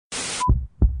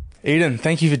Eden,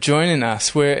 thank you for joining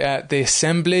us. We're at the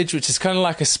Assemblage, which is kind of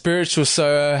like a spiritual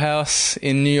Soho house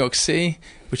in New York City,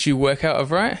 which you work out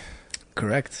of, right?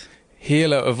 Correct.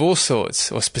 Healer of all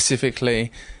sorts, or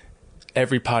specifically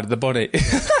every part of the body.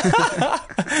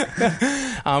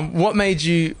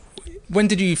 When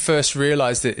did you first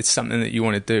realize that it's something that you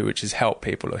want to do, which is help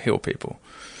people or heal people?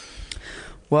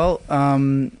 Well,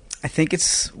 I think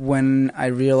it's when I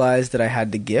realized that I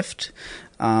had the gift,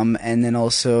 and then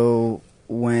also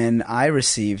when I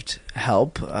received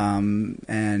help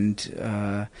and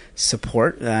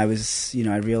support. I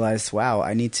realized, wow,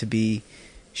 I need to be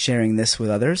sharing this with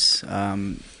others.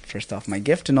 First off, my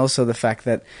gift, and also the fact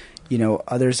that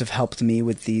others have helped me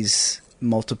with these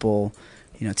multiple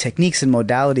techniques and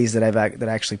modalities that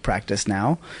I actually practice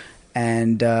now,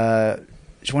 and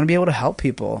just want to be able to help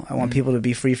people. I want people to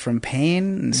be free from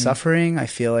pain and suffering. I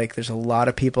feel like there's a lot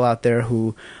of people out there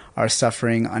who are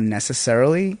suffering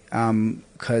unnecessarily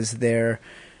because they're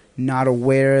not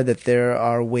aware that there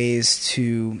are ways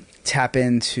to tap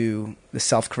into the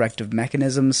self-corrective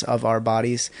mechanisms of our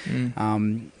bodies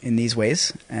in these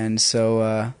ways. And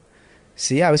so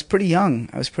yeah, I was pretty young.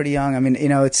 I mean,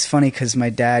 it's funny because my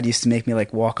dad used to make me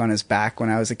like walk on his back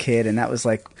when I was a kid, and that was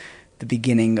like the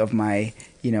beginning of my,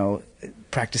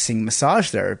 practicing massage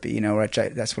therapy, which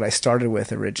that's what I started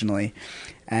with originally.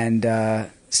 And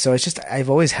so it's just, I've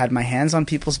always had my hands on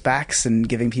people's backs and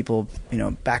giving people,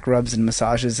 back rubs and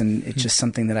massages, and it's just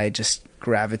something that I just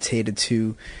gravitated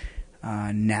to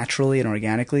naturally and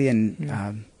organically,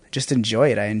 and just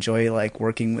enjoy it. I enjoy like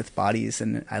working with bodies,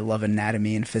 and I love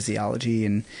anatomy and physiology,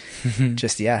 and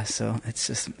so it's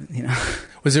just,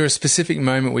 Was there a specific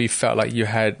moment where you felt like you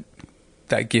had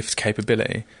that gift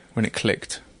capability when it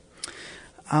clicked?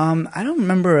 I don't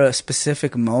remember a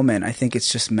specific moment. I think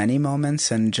it's just many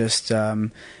moments, and just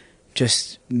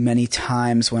many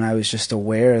times when I was just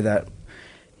aware that,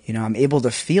 I'm able to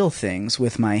feel things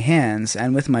with my hands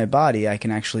and with my body. I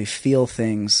can actually feel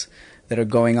things that are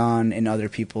going on in other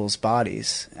people's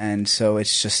bodies. And so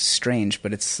it's just strange,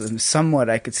 but it's somewhat,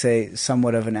 I could say,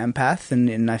 somewhat of an empath.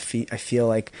 And I feel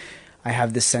like I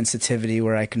have this sensitivity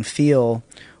where I can feel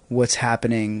what's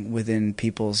happening within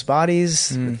people's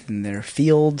bodies, within their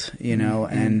field,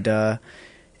 and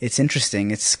it's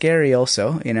interesting. It's scary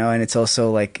also, and it's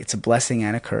also like, it's a blessing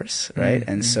and a curse, right?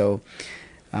 And so...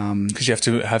 because you have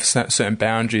to have certain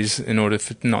boundaries in order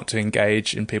for not to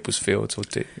engage in people's fields or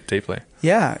deeply.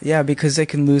 Yeah, because I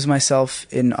can lose myself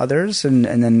in others and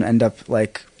then end up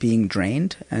like being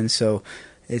drained. And so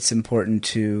it's important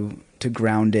to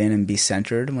ground in and be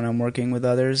centered when I'm working with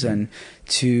others, and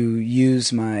to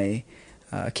use my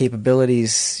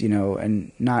capabilities,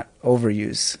 and not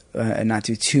overuse and not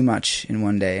do too much in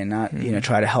one day, and not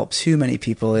try to help too many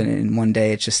people in one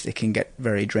day. It can get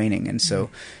very draining, and so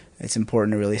it's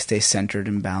important to really stay centered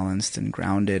and balanced and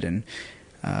grounded, and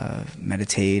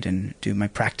meditate and do my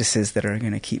practices that are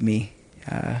going to keep me,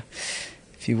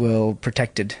 if you will,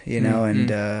 protected,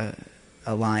 and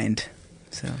aligned.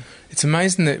 So it's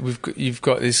amazing that you've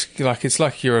got this, like, it's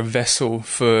like you're a vessel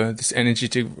for this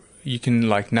energy you can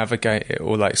like navigate it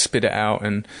or like spit it out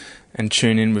and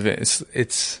tune in with it.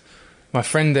 It's my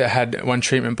friend that had one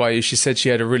treatment by you, she said she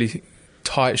had a really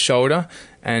tight shoulder,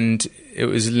 and it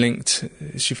was linked,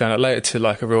 she found out later, to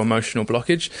like a real emotional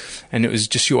blockage, and it was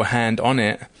just your hand on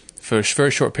it for a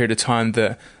very short period of time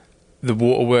that the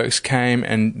waterworks came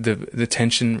and the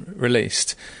tension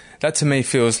released. That to me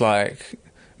feels like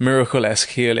miracle-esque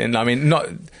healing. I mean, not,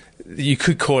 you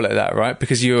could call it that, right?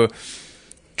 Because you're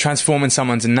transforming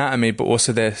someone's anatomy, but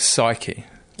also their psyche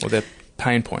or their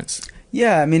pain points.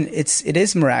 Yeah, I mean, it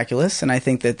is miraculous, and I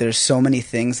think that there's so many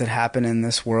things that happen in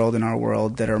this world, in our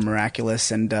world, that are miraculous,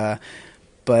 and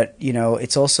but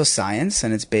it's also science,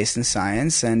 and it's based in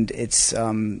science, and it's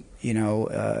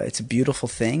it's a beautiful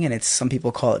thing, and it's, some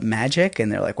people call it magic,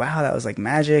 and they're like, wow, that was like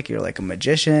magic, you're like a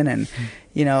magician, and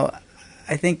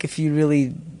I think if you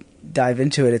really dive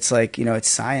into it, it's like, it's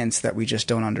science that we just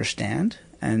don't understand.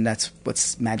 And that's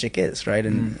what magic is, right?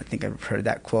 And I think I've heard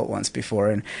that quote once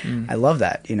before, and I love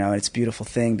that. It's a beautiful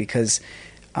thing because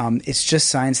it's just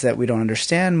science that we don't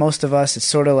understand. Most of us, it's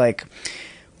sort of like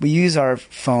we use our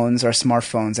phones, our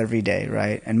smartphones every day,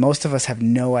 right? And most of us have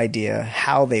no idea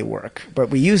how they work, but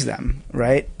we use them,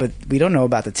 right? But we don't know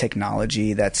about the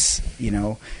technology that's,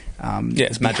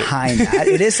 it's magic. Behind that.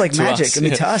 It is like magic. Us, I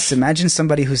mean, to us, imagine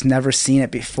somebody who's never seen it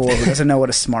before, who doesn't know what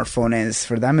a smartphone is.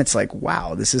 For them, it's like,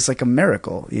 wow, this is like a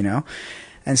miracle,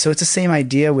 And so it's the same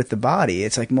idea with the body.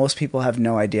 It's like most people have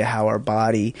no idea how our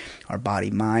body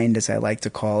mind, as I like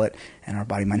to call it, and our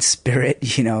body mind spirit,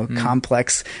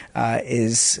 complex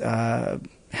is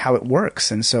how it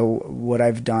works. And so what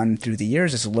I've done through the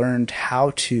years is I've learned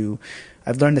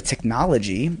the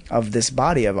technology of this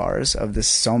body of ours, of this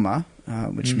soma,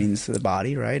 which means the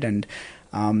body, right? And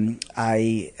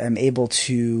I am able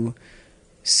to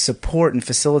support and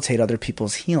facilitate other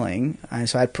people's healing. And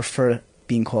so I'd prefer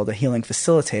being called a healing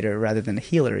facilitator rather than a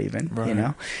healer even, you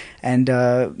know? And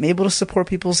I'm able to support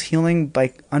people's healing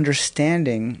by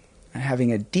understanding,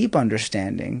 having a deep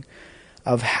understanding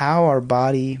of how our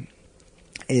body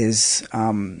is,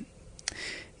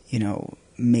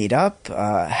 made up,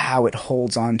 how it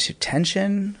holds on to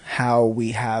tension, how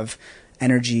we have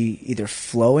energy either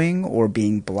flowing or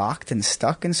being blocked and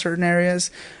stuck in certain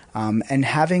areas, and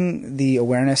having the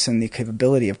awareness and the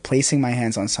capability of placing my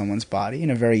hands on someone's body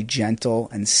in a very gentle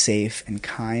and safe and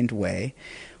kind way,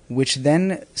 which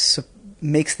then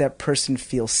makes that person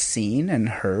feel seen and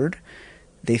heard.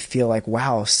 They feel like,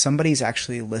 wow, somebody's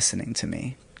actually listening to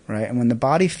me. Right? And when the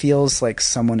body feels like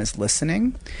someone is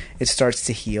listening, it starts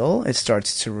to heal, it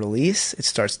starts to release, it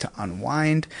starts to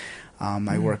unwind.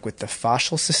 I work with the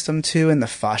fascial system too, and the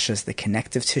fascia is the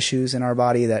connective tissues in our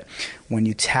body that when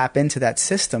you tap into that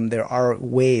system, there are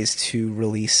ways to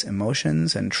release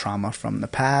emotions and trauma from the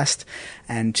past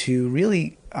and to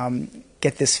really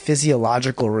get this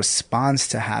physiological response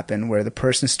to happen where the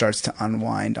person starts to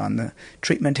unwind on the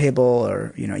treatment table,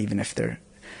 or, you know, even if they're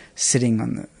sitting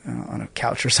on a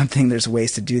couch or something, there's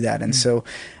ways to do that. And so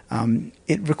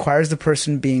it requires the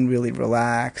person being really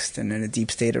relaxed and in a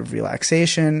deep state of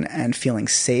relaxation and feeling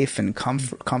safe and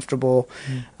comfortable,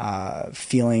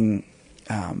 feeling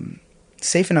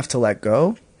safe enough to let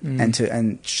go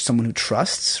and someone who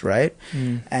trusts, right?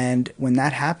 And when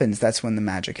that happens, that's when the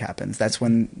magic happens. That's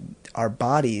when our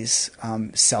bodies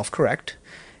self-correct.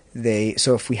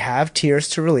 So if we have tears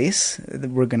to release,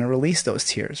 we're going to release those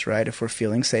tears, right? If we're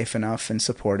feeling safe enough and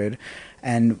supported,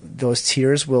 and those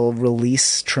tears will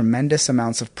release tremendous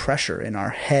amounts of pressure in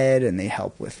our head, and they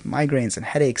help with migraines and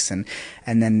headaches, and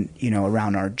then, you know,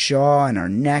 around our jaw and our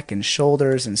neck and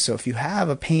shoulders. And so if you have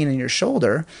a pain in your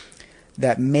shoulder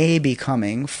that may be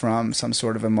coming from some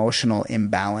sort of emotional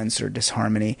imbalance or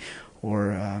disharmony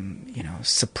or,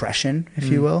 suppression, if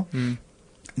you will,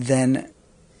 then,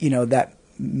 you know, that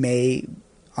may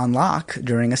unlock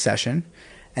during a session,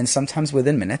 and sometimes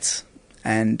within minutes.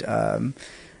 And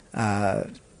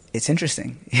it's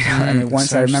interesting. You know, I mean,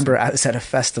 once I remember I was at a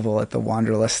festival, at the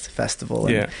Wanderlust Festival,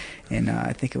 in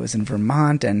I think it was in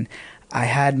Vermont, and I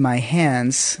had my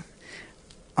hands.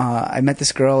 I met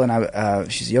this girl,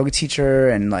 and she's a yoga teacher,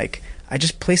 and like I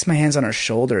just placed my hands on her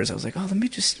shoulders. I was like, oh,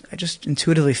 I just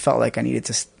intuitively felt like I needed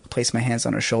to place my hands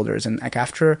on her shoulders, and like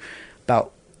after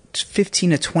about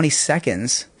 15 to 20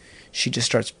 seconds, she just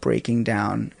starts breaking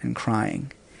down and crying.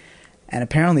 And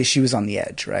apparently she was on the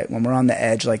edge, right? When we're on the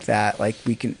edge like that, like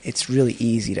it's really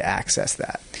easy to access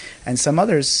that. And some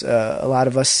others, a lot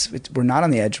of us, we're not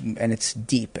on the edge, and it's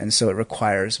deep. And so it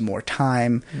requires more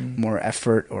time, more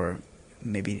effort, or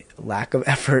maybe lack of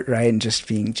effort, right? And just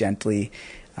being gently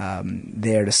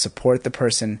there to support the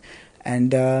person.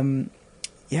 And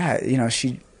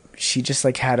she just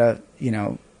like had a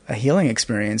healing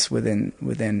experience within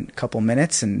a couple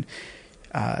minutes, and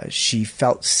she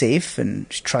felt safe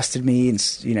and she trusted me,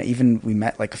 and even we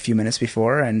met like a few minutes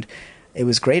before, and it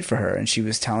was great for her. And she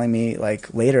was telling me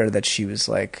like later that she was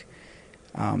like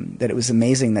that it was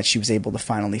amazing that she was able to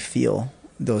finally feel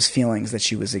those feelings that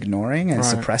she was ignoring and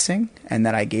suppressing, and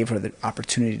that I gave her the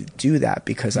opportunity to do that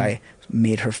because I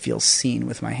made her feel seen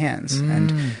with my hands.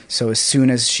 And so as soon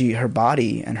as her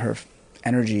body and her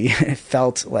energy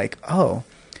felt like, oh,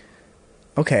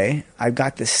 okay, I've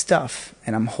got this stuff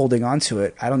and I'm holding on to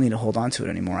it. I don't need to hold on to it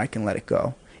anymore. I can let it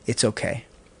go. It's okay.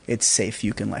 It's safe.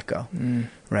 You can let go.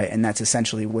 Right? And that's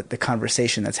essentially what the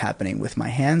conversation that's happening with my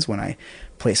hands when I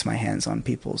place my hands on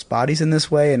people's bodies in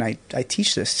this way. And I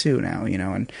teach this too now,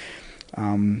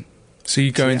 and so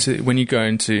you go into, when you go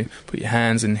into put your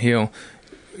hands and heal,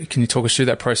 can you talk us through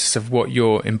that process of what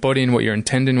you're embodying, what you're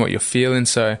intending, what you're feeling,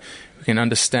 so we can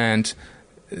understand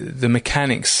the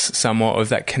mechanics somewhat of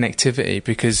that connectivity?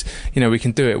 Because we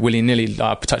can do it willy-nilly,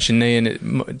 like touch your knee and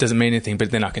it doesn't mean anything,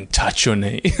 but then I can touch your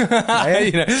knee.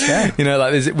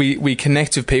 We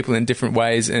connect with people in different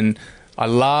ways, and I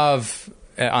love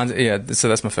so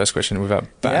that's my first question without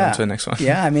battling to the next one.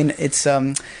 I mean, it's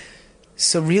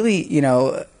so really,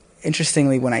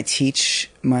 interestingly, when I teach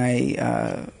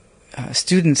my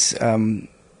students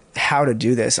how to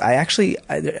do this, I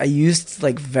used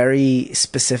like very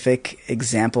specific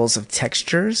examples of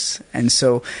textures. And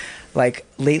so like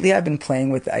lately I've been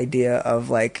playing with the idea of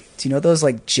like, do you know those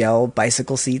like gel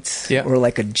bicycle seats? Or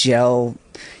like a gel,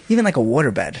 even like a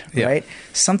waterbed, right?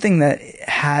 Something that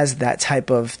has that type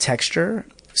of texture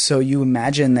So you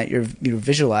imagine that you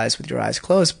visualize with your eyes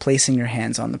closed, placing your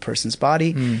hands on the person's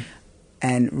body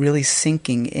and really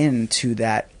sinking into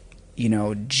that,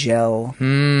 gel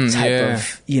type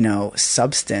of,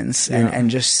 substance and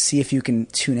just see if you can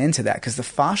tune into that. Because the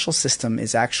fascial system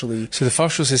is actually... So the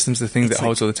fascial system's the thing that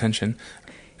holds all the tension.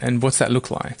 And what's that look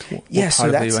like? What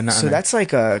part of the anatomy? So that's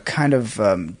like a kind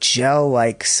of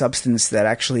gel-like substance that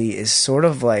actually is sort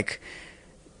of like...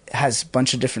 has a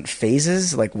bunch of different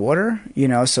phases like water,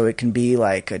 so it can be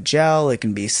like a gel, it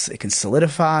can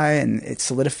solidify, and it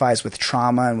solidifies with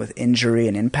trauma and with injury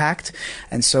and impact.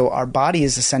 And so our body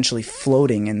is essentially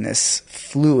floating in this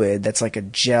fluid that's like a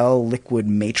gel liquid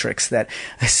matrix that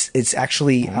it's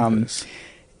actually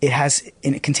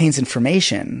it contains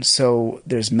information. So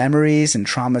there's memories and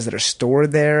traumas that are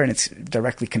stored there, and it's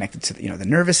directly connected to the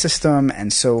nervous system.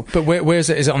 And so, but where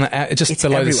is it? Is it on just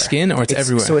below the skin, or it's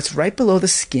everywhere? So it's right below the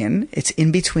skin. It's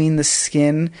in between the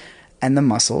skin and the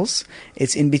muscles.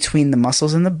 It's in between the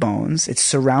muscles and the bones. It's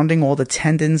surrounding all the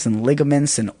tendons and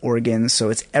ligaments and organs.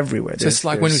 So it's everywhere. So it's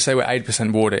like when we say we're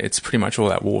 80% water, it's pretty much all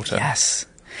that water. Yes.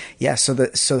 Yeah, so the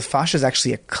fascia is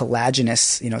actually a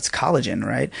collagenous, it's collagen,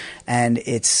 right? And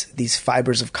it's these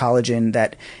fibers of collagen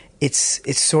that it's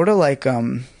sort of like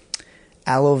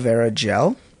aloe vera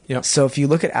gel. Yep. So if you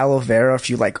look at aloe vera, if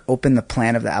you like open the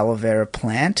plant of the aloe vera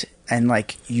plant and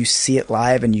like you see it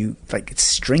live and you like it's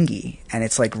stringy and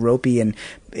it's like ropey and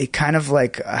it kind of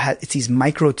like it's these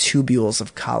microtubules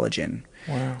of collagen.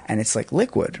 Wow. And it's like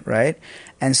liquid, right?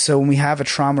 And so when we have a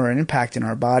trauma or an impact in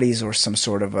our bodies or some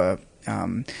sort of a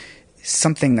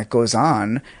something that goes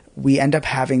on, we end up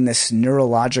having this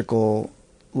neurological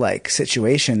like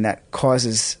situation that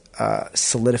causes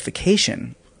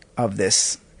solidification of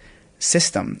this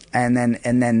system, and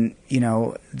then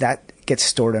that gets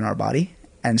stored in our body.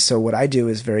 And so what I do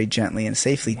is very gently and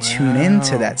safely tune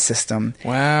into that system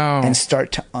and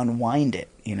start to unwind it,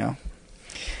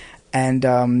 and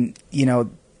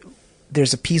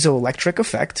there's a piezoelectric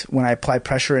effect when I apply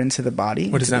pressure into the body,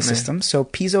 what does that mean? System. So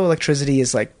piezoelectricity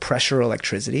is like pressure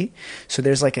electricity. So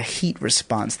there's like a heat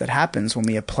response that happens when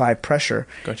we apply pressure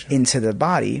into the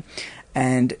body,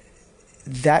 and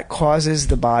that causes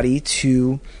the body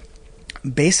to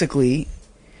basically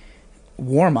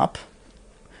warm up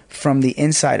from the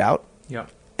inside out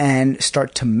and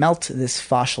start to melt this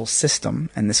fascial system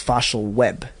and this fascial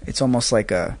web. It's almost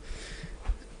like a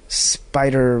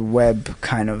spider web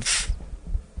kind of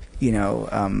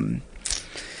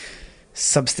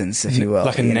substance, if you will.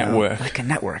 Like a network. Like a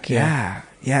network, yeah.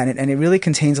 And it really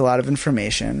contains a lot of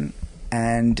information,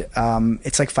 and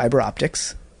it's like fiber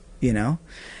optics,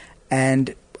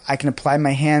 and I can apply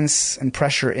my hands and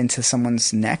pressure into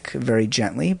someone's neck very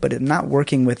gently, but I'm not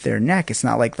working with their neck. It's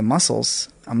not like the muscles.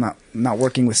 I'm not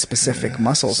working with specific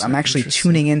muscles. So I'm actually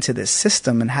tuning into this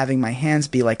system and having my hands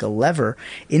be like a lever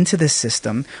into this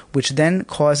system, which then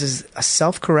causes a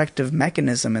self-corrective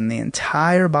mechanism in the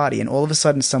entire body. And all of a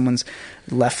sudden, someone's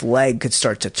left leg could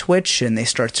start to twitch, and they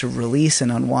start to release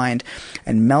and unwind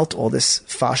and melt all these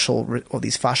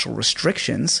fascial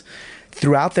restrictions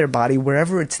throughout their body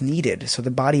wherever it's needed. So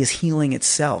the body is healing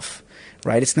itself.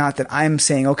 Right? It's not that I'm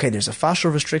saying, okay, there's a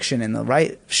fascial restriction in the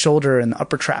right shoulder and the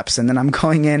upper traps, and then I'm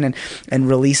going in and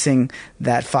releasing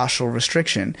that fascial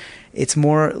restriction. It's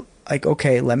more like,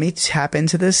 okay, let me tap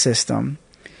into this system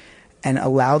and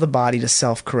allow the body to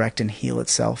self-correct and heal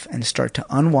itself and start to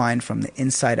unwind from the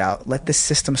inside out. Let the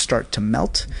system start to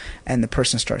melt, and the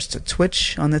person starts to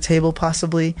twitch on the table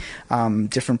possibly,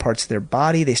 different parts of their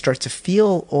body. They start to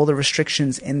feel all the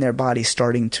restrictions in their body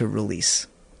starting to release.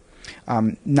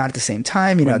 Not at the same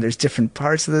time, there's different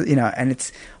parts of and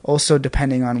it's also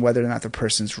depending on whether or not the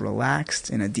person's relaxed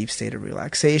in a deep state of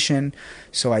relaxation.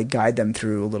 So I guide them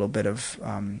through a little bit of,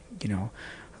 a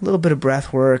little bit of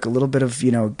breath work, a little bit of,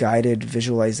 guided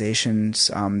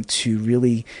visualizations, to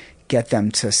really get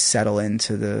them to settle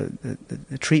into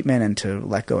the treatment and to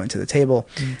let go into the table.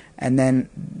 And then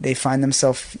they find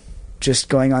themselves just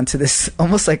going on to this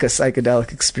almost like a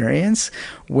psychedelic experience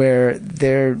where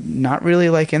they're not really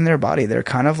like in their body. They're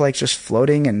kind of like just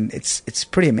floating, and it's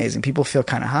pretty amazing. People feel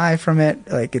kind of high from it.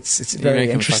 Like it's very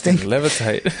interesting.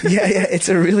 Levitate. yeah, it's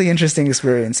a really interesting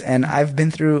experience. And I've been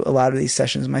through a lot of these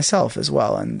sessions myself as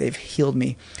well, and they've healed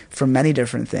me from many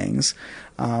different things,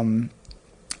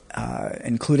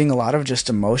 including a lot of just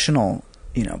emotional,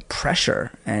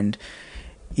 pressure and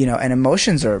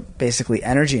emotions are basically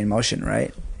energy in motion,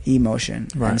 right? Emotion.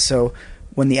 Right. And so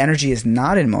when the energy is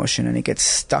not in motion and it gets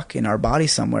stuck in our body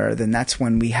somewhere, then that's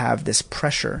when we have this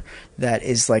pressure that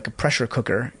is like a pressure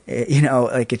cooker.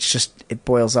 Like it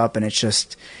boils up and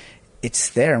it's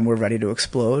there and we're ready to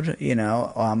explode,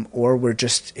 or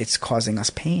it's causing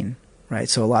us pain, right?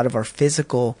 So a lot of our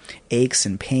physical aches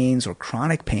and pains or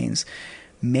chronic pains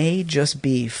may just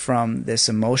be from this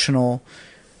emotional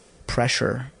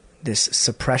pressure, this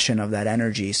suppression of that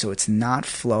energy. So it's not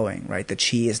flowing, right? The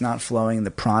chi is not flowing,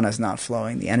 the prana is not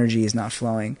flowing, the energy is not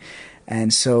flowing.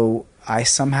 And so I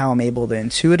somehow am able to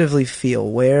intuitively feel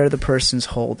where the person's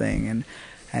holding,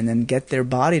 and then get their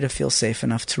body to feel safe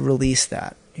enough to release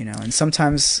that, you know. And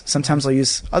sometimes I'll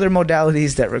use other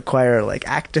modalities that require like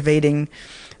activating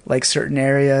like certain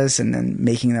areas and then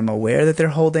making them aware that they're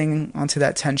holding onto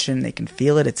that tension. They can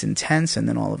feel it, it's intense, and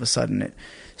then all of a sudden it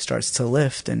starts to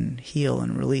lift and heal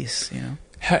and release, you know.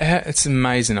 It's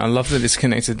amazing. I love that it's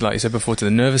connected, like you said before, to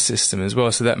the nervous system as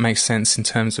well. So that makes sense in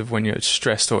terms of when you're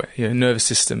stressed or your nervous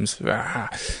system's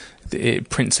it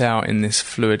prints out in this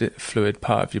fluid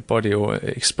part of your body, or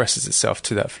it expresses itself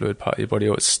to that fluid part of your body,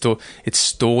 or it's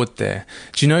stored there.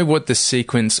 Do you know what the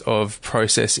sequence of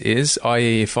process is?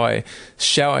 I.e., if I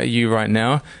shout at you right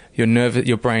now,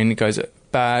 your brain goes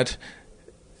bad,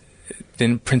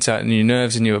 then prints out in your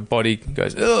nerves, and your body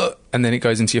goes ugh, and then it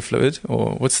goes into your fluid.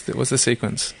 Or what's the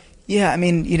sequence? Yeah, I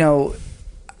mean, you know,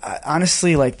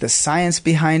 honestly, like the science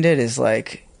behind it is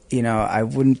like, you know, I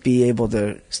wouldn't be able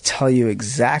to tell you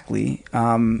exactly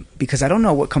because I don't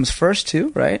know what comes first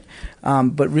too, right?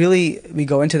 But really, we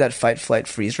go into that fight, flight,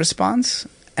 freeze response,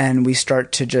 and we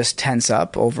start to just tense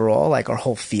up overall. Like our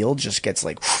whole field just gets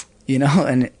like, you know,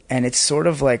 and it's sort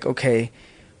of like, okay,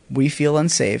 we feel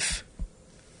unsafe,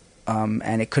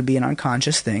 and it could be an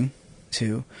unconscious thing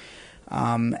too.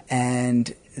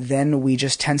 And then we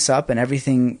just tense up and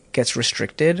everything gets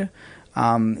restricted.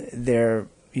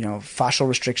 You know, fascial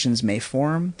restrictions may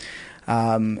form.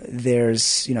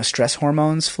 There's, you know, stress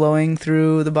hormones flowing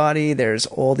through the body. There's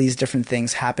all these different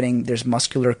things happening. There's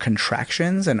muscular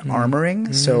contractions and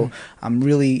armoring. So I'm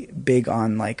really big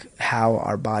on like how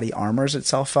our body armors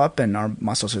itself up, and our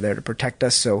muscles are there to protect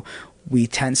us. So we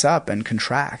tense up and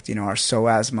contract. You know, our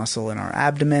psoas muscle in our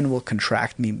abdomen will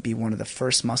contract, be one of the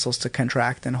first muscles to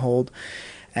contract and hold.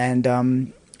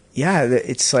 And yeah,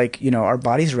 it's like, you know, our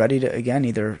body's ready to, again,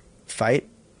 either fight,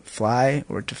 fly,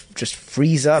 or to just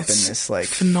freeze up in this like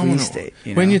phenomenal freeze state.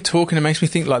 You know? When you're talking, it makes me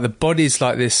think like the body's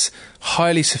like this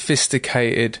highly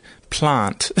sophisticated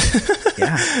plant.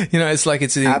 Yeah. You know, it's like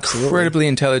it's an incredibly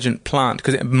intelligent plant,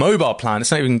 because it's a mobile plant.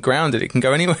 It's not even grounded. It can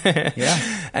go anywhere.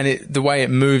 Yeah. And the way it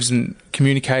moves and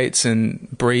communicates and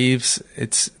breathes,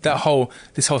 it's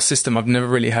this whole system I've never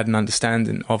really had an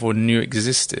understanding of or knew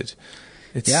existed.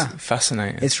 It's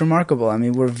fascinating. It's remarkable. I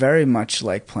mean, we're very much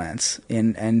like plants,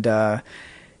 and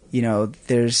you know,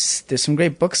 there's some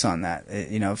great books on that.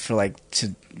 You know, for like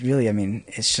to really, I mean,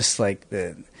 it's just like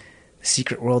the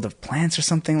Secret World of Plants or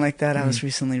something like that. I was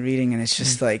recently reading, and it's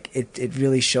just like it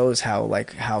really shows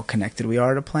how connected we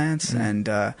are to plants, and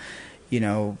you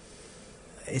know,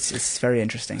 it's very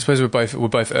interesting. I suppose we're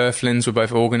both earthlings, we're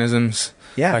both organisms.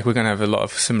 Yeah, like we're going to have a lot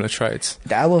of similar traits.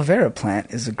 The aloe vera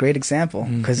plant is a great example,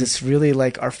 because it's really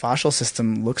like our fascial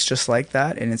system looks just like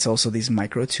that, and it's also these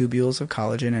microtubules of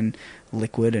collagen and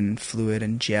liquid and fluid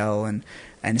and gel,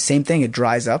 and same thing, it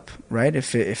dries up, right,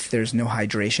 if there's no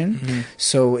hydration.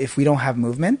 So if we don't have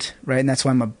movement, right, and that's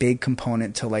why I'm a big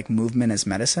component to like movement as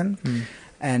medicine.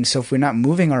 And so if we're not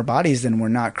moving our bodies, then we're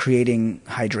not creating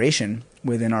hydration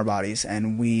within our bodies,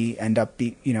 and we end up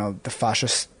you know, the fascia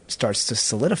starts to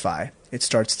solidify. It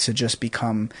starts to just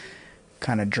become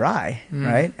kind of dry,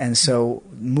 right? And so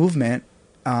movement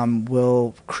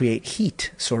will create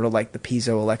heat, sort of like the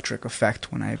piezoelectric effect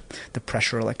the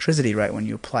pressure electricity, right? When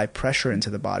you apply pressure into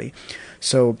the body.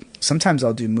 So sometimes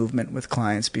I'll do movement with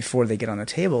clients before they get on the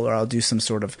table, or I'll do some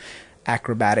sort of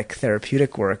acrobatic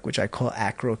therapeutic work, which I call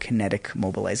acrokinetic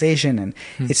mobilization. And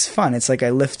it's fun. It's like I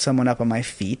lift someone up on my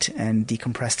feet and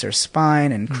decompress their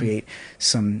spine and create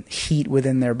some heat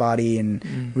within their body,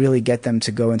 and really get them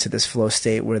to go into this flow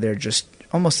state where they're just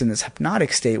almost in this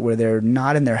hypnotic state where they're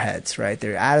not in their heads, right?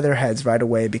 They're out of their heads right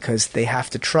away because they have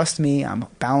to trust me. I'm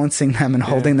balancing them and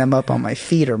holding them up on my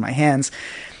feet or my hands.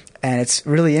 And it's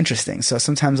really interesting. So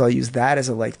sometimes I'll use that as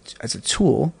a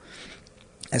tool,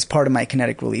 as part of my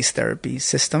kinetic release therapy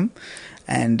system,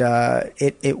 and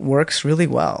it works really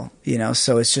well, you know.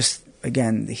 So it's just,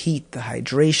 again, the heat, the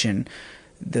hydration,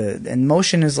 and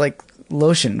motion is like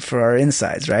lotion for our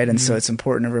insides, right? And so it's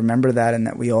important to remember that, and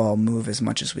that we all move as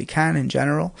much as we can in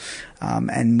general,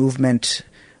 and movement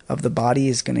of the body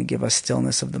is going to give us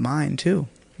stillness of the mind too,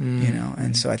 you know.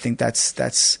 And so I think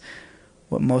that's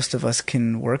what most of us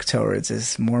can work towards,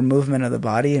 is more movement of the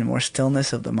body and more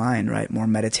stillness of the mind, right? More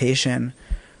meditation,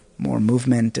 more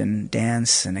movement and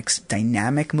dance and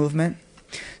dynamic movement.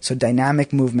 So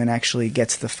dynamic movement actually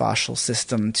gets the fascial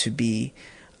system to be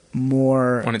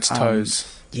more on its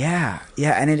toes. Yeah,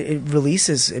 and it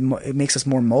releases, it makes us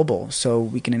more mobile, so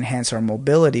we can enhance our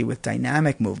mobility with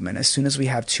dynamic movement. As soon as we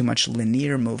have too much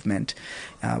linear movement,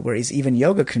 whereas even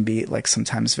yoga can be like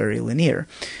sometimes very linear.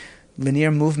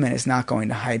 Linear movement is not going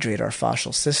to hydrate our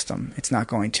fascial system. It's not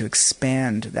going to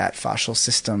expand that fascial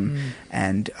system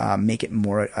and make it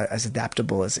more as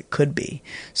adaptable as it could be.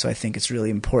 So I think it's really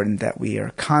important that we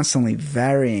are constantly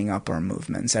varying up our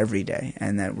movements every day,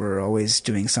 and that we're always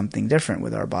doing something different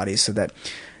with our bodies so that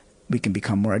we can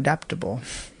become more adaptable.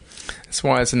 That's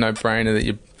why it's a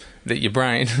no-brainer that your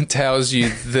brain tells you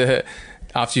that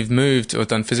after you've moved or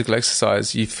done physical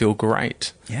exercise, you feel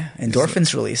great. Yeah,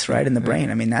 endorphins release, right, in the brain.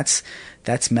 I mean, that's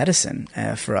medicine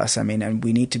for us. I mean, and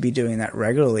we need to be doing that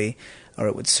regularly, or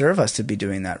it would serve us to be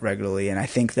doing that regularly. And I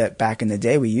think that back in the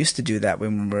day, we used to do that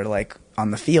when we were like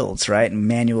on the fields, right, and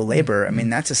manual labor. I mean,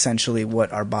 that's essentially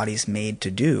what our body's made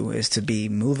to do, is to be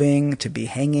moving, to be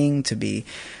hanging, to be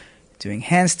doing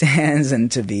handstands,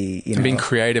 and to be, and being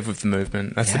creative with the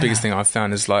movement. That's the biggest thing I've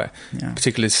found, is like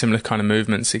particularly similar kind of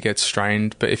movements, it gets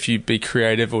strained. But if you be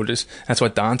creative, or just, that's why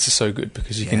dance is so good,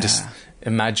 because you can just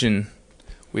imagine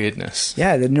weirdness.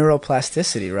 Yeah, the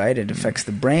neuroplasticity, right? It affects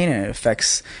the brain, and it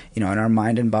affects, and our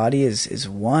mind and body is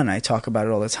one. I talk about it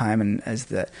all the time, and as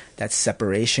that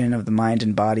separation of the mind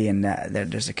and body, and that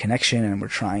there's a connection, and we're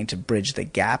trying to bridge the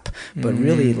gap. But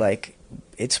really, like,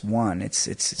 it's one.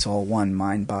 It's all one,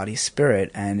 mind, body, spirit,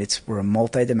 and we're a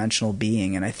multidimensional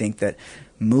being. And I think that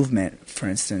movement, for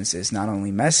instance, is not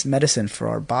only medicine for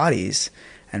our bodies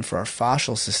and for our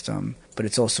fascial system, but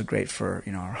it's also great for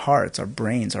our hearts, our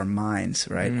brains, our minds,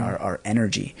 right? Our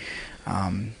energy.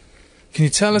 Can you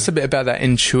tell us a bit about that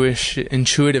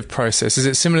intuitive process? Is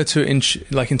it similar to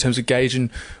like in terms of gauging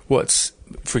what's,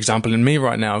 for example, in me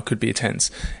right now could be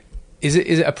tense? Is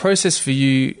it a process for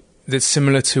you that's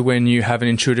similar to when you have an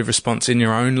intuitive response in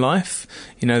your own life?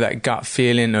 That gut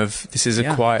feeling of this is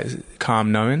a quiet,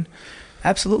 calm knowing?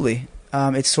 Absolutely.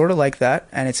 It's sort of like that,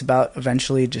 and it's about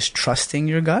eventually just trusting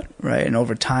your gut, right? And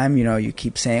over time, you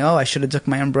keep saying, oh, I should have took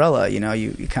my umbrella.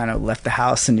 You kind of left the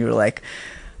house and you were like,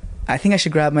 I think I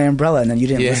should grab my umbrella, and then you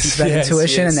didn't listen to that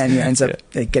intuition, and then you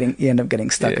end up getting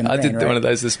stuck in the rain. I did right? one of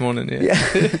those this morning.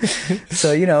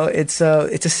 So it's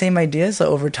the same idea. So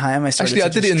over time, I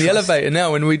did it in the elevator.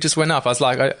 Now when we just went up, I was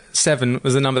like 7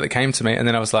 was the number that came to me, and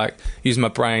then I was like, used my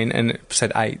brain, and it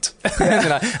said 8, and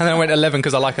then I went 11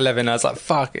 because I like 11. And I was like,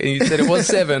 fuck, and you said it was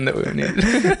 7 that we needed.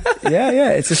 yeah,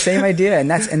 it's the same idea, and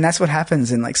that's what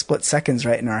happens in like split seconds,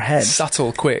 right, in our head.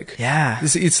 Subtle, quick. Yeah,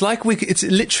 it's like it's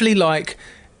literally like,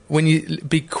 when you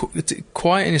be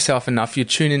quiet in yourself enough, you're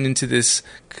tuning into this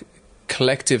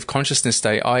collective consciousness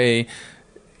state, i.e.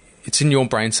 it's in your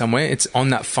brain somewhere, it's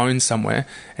on that phone somewhere,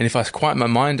 and if I quiet my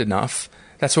mind enough,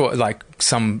 that's what, like,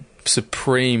 some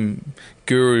supreme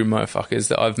guru motherfuckers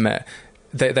that I've met,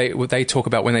 they talk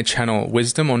about when they channel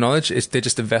wisdom or knowledge, they're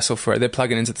just a vessel for it. They're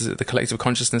plugging into the collective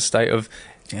consciousness state of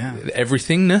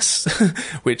everythingness,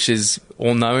 which is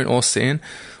all-knowing, all-seeing,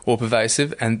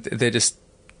 all-pervasive, and they're just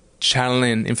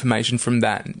channeling information from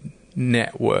that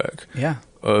network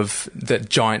of that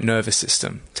giant nervous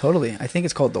system. Totally. I think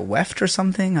it's called the Weft or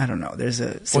something. I don't know.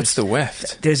 What's the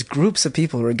Weft? There's groups of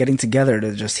people who are getting together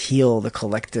to just heal the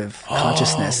collective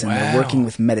consciousness, and they're working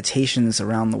with meditations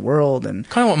around the world, and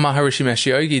kind of what Maharishi Mahesh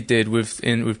Yogi did with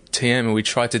TM, and we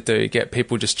tried to get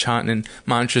people just chanting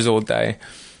mantras all day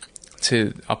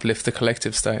to uplift the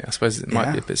collective state. I suppose it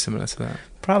might be a bit similar to that.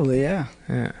 Probably, yeah.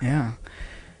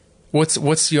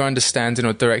 What's your understanding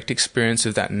or direct experience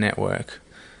of that network?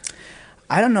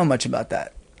 I don't know much about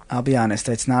that. I'll be honest.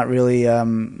 It's not really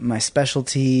my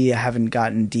specialty. I haven't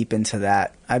gotten deep into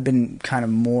that. I've been kind of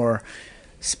more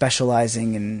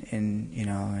specializing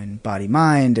in body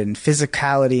mind and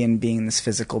physicality, and being in this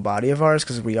physical body of ours,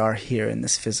 because we are here in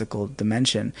this physical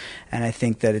dimension, and I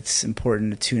think that it's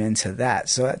important to tune into that.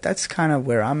 So that's kind of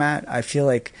where I'm at. I feel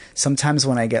like sometimes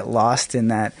when I get lost in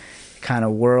that kind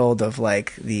of world of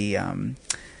like the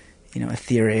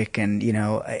etheric, and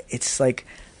it's like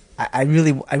I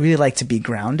really like to be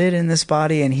grounded in this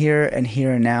body, and here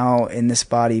and now in this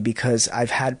body, because I've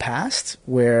had past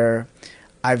where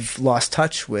I've lost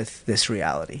touch with this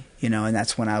reality, and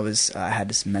that's when I had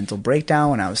this mental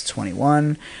breakdown when I was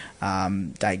 21,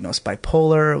 diagnosed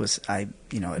bipolar. I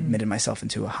admitted myself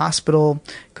into a hospital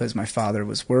because my father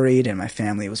was worried and my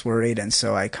family was worried, and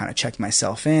so I kind of checked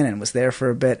myself in and was there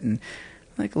for a bit, and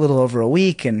like a little over a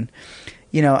week, and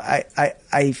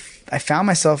I found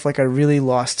myself like I really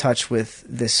lost touch with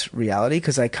this reality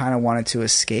because I kind of wanted to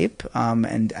escape,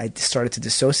 and I started to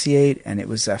dissociate, and it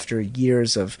was after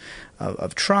years of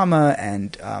trauma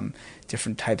and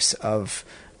different types of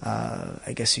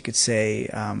I guess you could say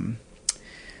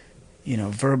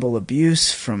verbal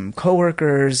abuse from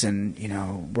coworkers, and,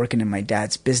 working in my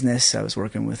dad's business. I was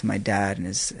working with my dad in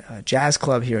his jazz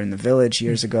club here in the village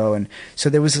years ago. And so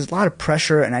there was a lot of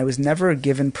pressure, and I was never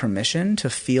given permission to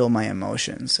feel my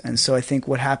emotions. And so I think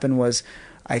what happened was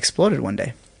I exploded one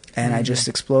day. And I just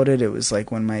exploded. It was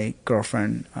like when my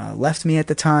girlfriend left me at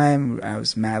the time. I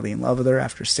was madly in love with her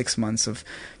after 6 months of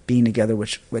being together,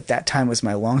 which at that time was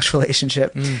my longest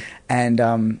relationship.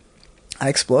 And I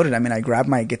exploded. I mean, I grabbed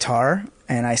my guitar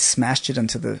and I smashed it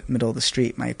into the middle of the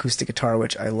street, my acoustic guitar,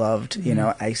 which I loved.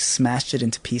 I smashed it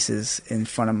into pieces in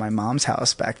front of my mom's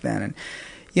house back then. And,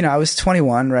 I was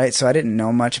 21, right? So I didn't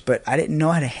know much, but I didn't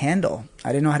know how to handle.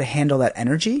 I didn't know how to handle that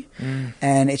energy.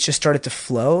 And it just started to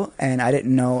flow. And I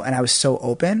didn't know. And I was so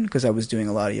open because I was doing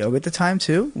a lot of yoga at the time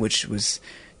too, which was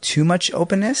too much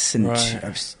openness, and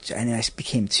I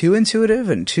became too intuitive,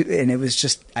 and it was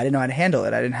just, I didn't know how to handle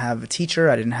it. I didn't have a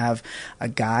teacher. I didn't have a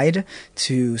guide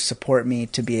to support me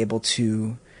to be able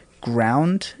to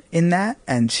ground in that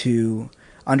and to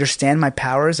understand my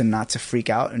powers and not to freak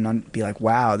out and be like,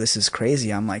 wow, this is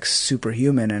crazy. I'm like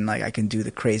superhuman and like I can do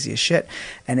the craziest shit.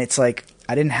 And it's like,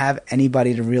 I didn't have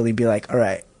anybody to really be like, all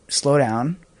right, slow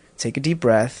down. Take a deep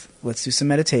breath. Let's do some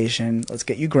meditation. Let's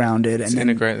get you grounded. Let's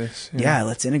integrate this. Yeah,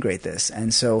 let's integrate this.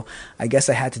 And so I guess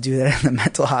I had to do that in the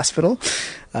mental hospital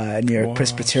near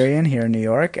Presbyterian here in New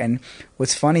York. And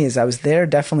what's funny is I was there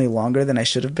definitely longer than I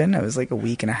should have been. I was like a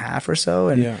week and a half or so.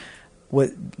 And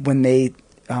when they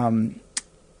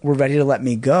were ready to let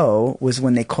me go was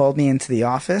when they called me into the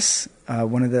office,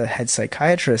 one of the head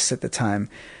psychiatrists at the time,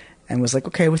 and was like,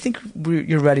 okay, we think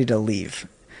you're ready to leave.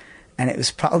 And it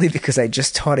was probably because I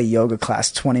just taught a yoga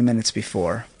class 20 minutes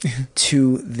before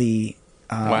to the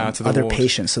other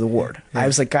patients, to the ward. I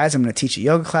was like, guys, I'm going to teach a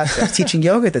yoga class. I was teaching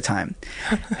yoga at the time.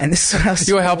 And this is what I was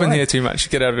You're helping here too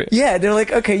much. Get out of it. Yeah, they're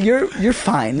like, okay, you're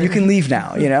fine. You can leave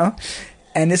now,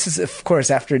 And this is, of course,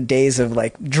 after days of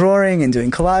like drawing and doing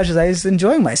collages. I was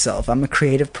enjoying myself. I'm a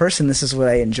creative person. This is what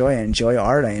I enjoy. I enjoy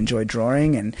art. I enjoy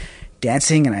drawing and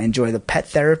dancing, and I enjoy the pet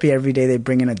therapy. Every day they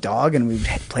bring in a dog and we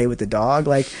play with the dog.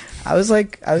 Like I was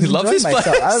enjoying myself.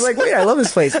 Place. I was like, wait, I love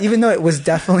this place, even though it was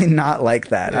definitely not like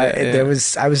that.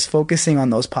 I was focusing on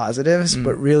those positives,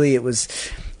 but really it was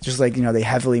just like, they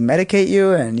heavily medicate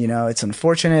you, and it's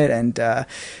unfortunate, and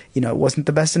it wasn't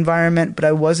the best environment, but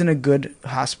I was in a good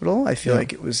hospital. I feel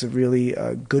like it was a really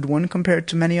good one compared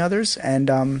to many others,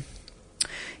 and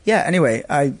anyway,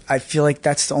 I feel like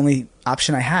that's the only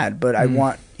option I had, but I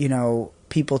want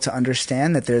people to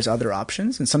understand that there's other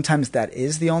options, and sometimes that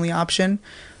is the only option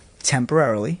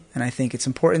temporarily. And I think it's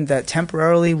important that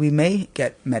temporarily we may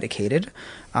get medicated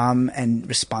and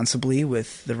responsibly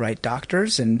with the right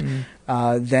doctors, and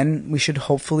then we should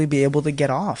hopefully be able to get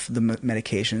off the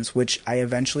medications, which I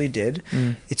eventually did.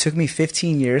 It took me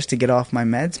 15 years to get off my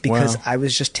meds because I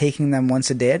was just taking them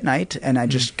once a day at night, and I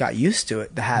just got used to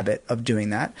it, the habit of doing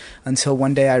that, until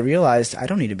one day I realized I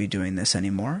don't need to be doing this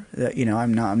anymore.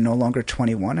 I'm no longer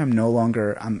 21.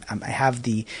 I have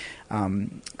the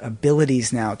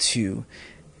abilities now to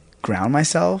ground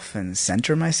myself and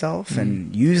center myself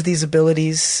and use these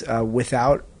abilities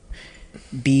without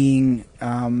being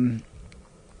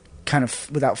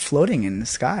without floating in the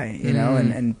sky,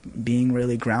 and being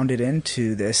really grounded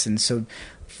into this. And so,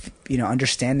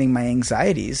 understanding my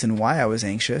anxieties and why I was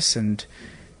anxious, and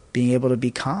being able to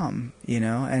be calm,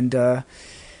 and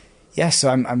so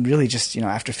I'm really just,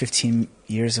 after 15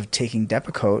 years of taking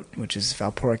Depakote, which is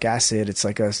valproic acid, it's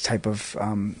like a type of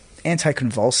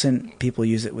anticonvulsant. People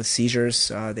use it with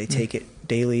seizures. They take it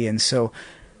daily. And so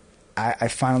I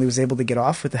finally was able to get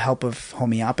off with the help of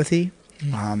homeopathy,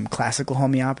 classical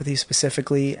homeopathy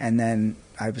specifically. And then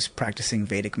I was practicing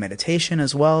Vedic meditation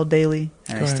as well daily,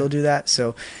 and I still do that.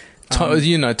 So,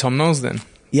 Tom Knowles then?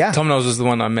 Yeah. Tom Knowles was the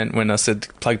one I meant when I said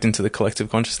plugged into the collective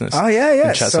consciousness. Oh, yeah.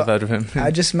 And chats I've heard of him.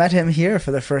 I just met him here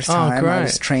for the first time. Oh, great. I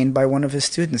was trained by one of his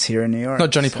students here in New York. Not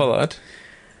Johnny Pollard?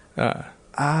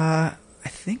 I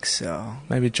think so.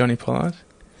 Maybe Johnny Pollard?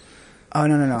 Oh,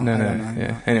 no. No.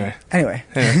 Yeah. Anyway.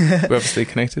 We're obviously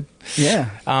connected. Yeah.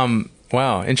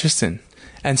 Wow. Interesting.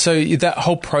 And so that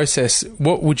whole process,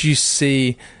 what would you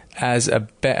see as a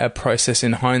better process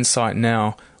in hindsight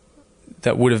now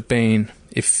that would have been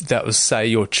if that was, say,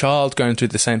 your child going through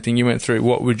the same thing you went through?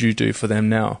 What would you do for them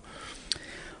now?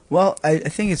 Well, I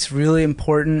think it's really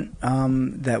important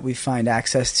that we find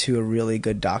access to a really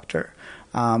good doctor.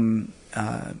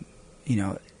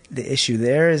 The issue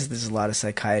there is there's a lot of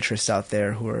psychiatrists out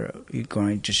there who are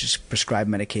going to just prescribe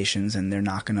medications, and they're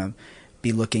not going to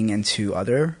be looking into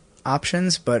other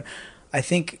options. But I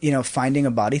think, finding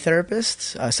a body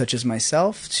therapist, such as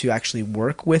myself, to actually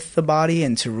work with the body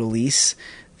and to release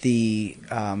the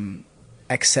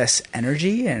excess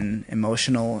energy and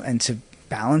emotional, and to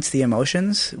balance the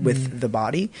emotions with the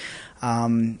body.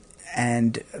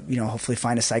 And, you know, hopefully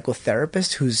find a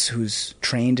psychotherapist who's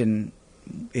trained in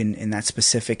that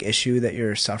specific issue that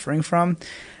you're suffering from,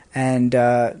 and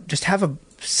just have a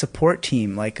support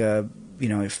team, like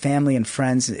family and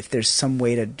friends, if there's some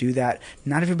way to do that.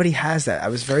 Not everybody has that. I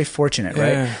was very fortunate,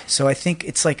 right? So I think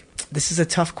it's like, this is a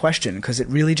tough question because it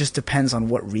really just depends on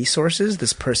what resources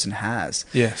this person has.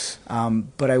 Yes.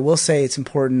 But I will say it's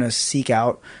important to seek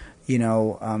out,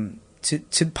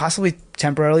 to possibly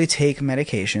temporarily take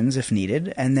medications if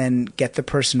needed, and then get the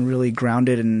person really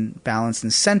grounded and balanced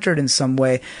and centered in some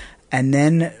way, and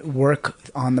then work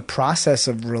on the process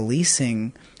of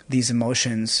releasing these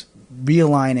emotions,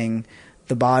 realigning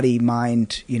the body,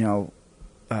 mind,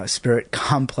 spirit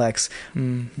complex,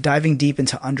 diving deep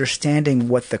into understanding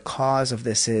what the cause of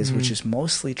this is, which is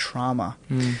mostly trauma,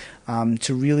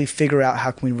 to really figure out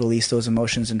how can we release those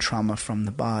emotions and trauma from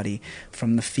the body,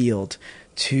 from the field,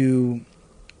 to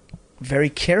very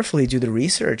carefully do the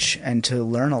research and to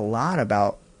learn a lot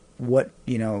about what,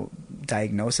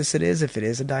 diagnosis it is, if it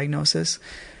is a diagnosis.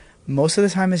 Most of the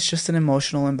time it's just an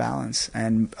emotional imbalance,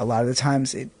 and a lot of the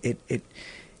times it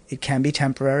can be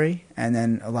temporary, and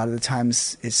then a lot of the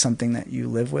times it's something that you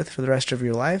live with for the rest of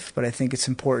your life. But I think it's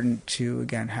important to,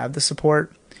 again, have the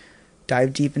support,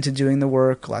 dive deep into doing the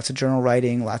work, lots of journal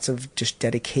writing, lots of just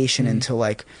dedication into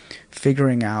like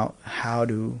figuring out how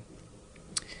to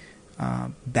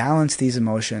balance these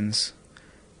emotions.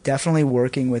 Definitely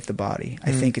working with the body.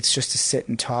 I think it's just to sit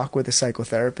and talk with a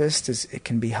psychotherapist it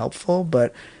can be helpful,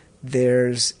 but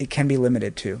it can be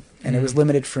limited too. And it was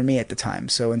limited for me at the time.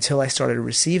 So until I started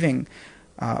receiving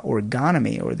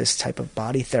orgonomy, or this type of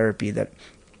body therapy that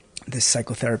this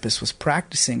psychotherapist was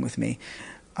practicing with me,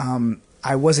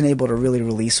 I wasn't able to really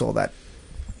release all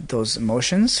those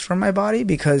emotions from my body,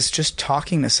 because just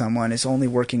talking to someone is only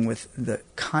working with the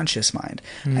conscious mind.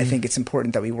 I think it's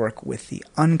important that we work with the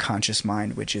unconscious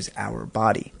mind, which is our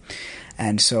body.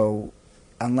 And so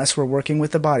unless we're working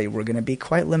with the body, we're going to be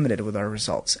quite limited with our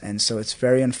results. And so it's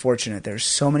very unfortunate. There's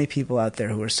so many people out there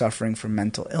who are suffering from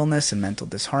mental illness and mental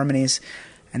disharmonies,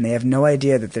 and they have no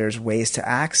idea that there's ways to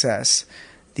access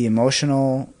the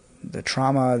emotional, the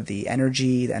trauma, the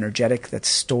energy, the energetic that's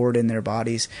stored in their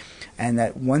bodies. And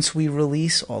that once we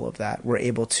release all of that, we're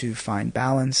able to find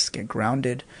balance, get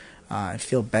grounded, and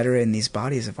feel better in these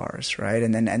bodies of ours, right?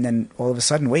 And then all of a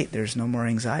sudden, wait, there's no more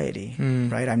anxiety,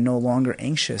 right? I'm no longer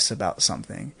anxious about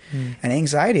something. And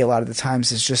anxiety a lot of the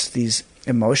times is just these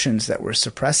emotions that we're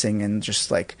suppressing, and just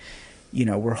like,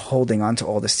 we're holding on to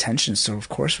all this tension. So of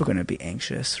course we're going to be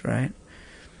anxious, right?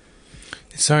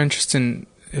 It's so interesting.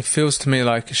 It feels to me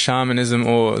like shamanism,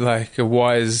 or like a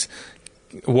wise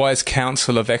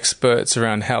council of experts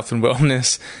around health and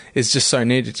wellness, is just so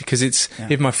needed, because it's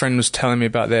even my friend was telling me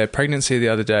about their pregnancy the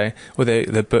other day, or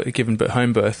they're given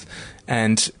home birth,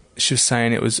 and she was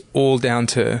saying it was all down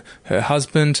to her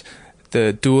husband,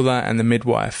 the doula, and the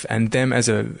midwife, and them as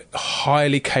a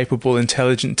highly capable,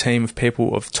 intelligent team of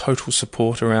people of total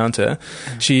support around her.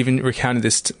 She even recounted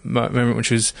this moment when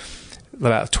she was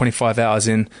about 25 hours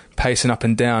in, pacing up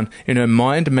and down. In her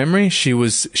memory, she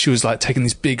was like taking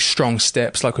these big, strong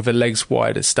steps, like with her legs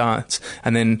wide at starts,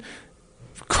 and then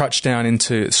crouched down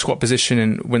into squat position,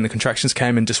 and when the contractions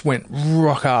came, and just went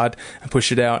rock hard and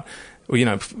pushed it out, or,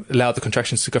 allowed the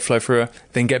contractions to go flow through her,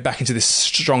 then get back into this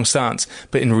strong stance.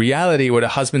 But in reality, what her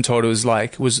husband told her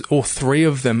was all three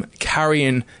of them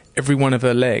carrying every one of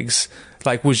her legs,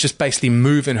 like was just basically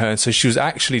moving her. So she was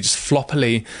actually just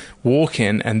floppily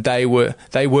walking, and they were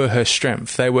her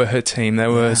strength, they were her team, they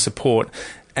were her support.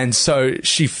 And so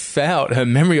she felt, her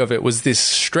memory of it was this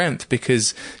strength,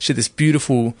 because she had this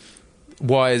beautiful,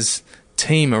 wise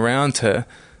team around her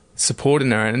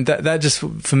supporting her. And that just,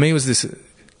 for me, was this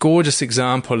gorgeous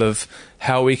example of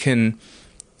how we can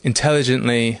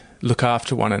intelligently look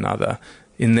after one another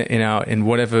in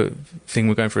whatever thing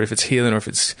we're going through, if it's healing or if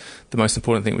it's the most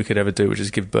important thing we could ever do, which is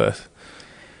give birth.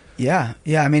 Yeah.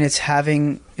 I mean, it's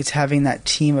having that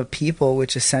team of people,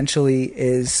 which essentially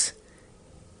is,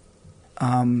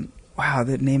 the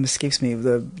name escapes me.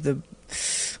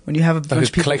 When you have a bunch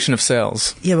of people, collection of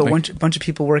cells. Yeah, but a bunch of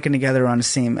people working together on the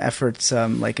same efforts,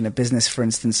 like in a business, for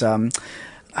instance.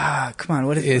 Come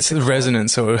on, it's the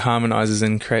resonance, so it harmonizes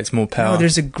and creates more power. No,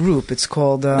 there's a group. It's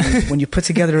called when you put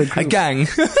together a group. A gang.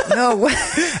 No,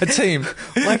 what? A team.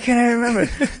 Why can't I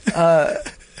remember?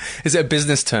 Is it a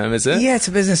business term? Is it? Yeah, it's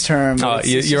a business term. Oh,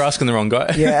 you're asking the wrong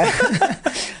guy. Yeah.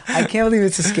 I can't believe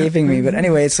it's escaping me. But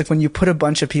anyway, it's like when you put a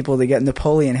bunch of people together.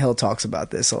 Napoleon Hill talks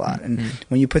about this a lot. And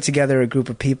when you put together a group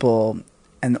of people,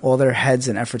 and all their heads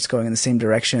and efforts going in the same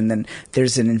direction, then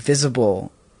there's an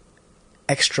invisible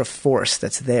extra force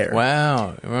that's there.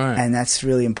 Wow, right. And that's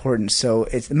really important. So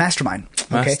it's the mastermind.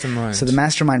 Okay? Mastermind. So the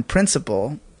mastermind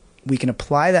principle, we can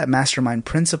apply that mastermind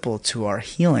principle to our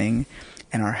healing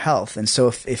and our health. And so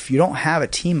if you don't have a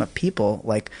team of people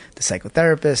like the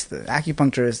psychotherapist, the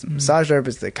acupuncturist, the massage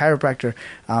therapist, the chiropractor,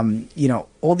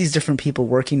 all these different people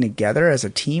working together as a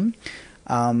team,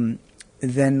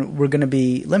 then we're going to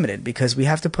be limited, because we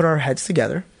have to put our heads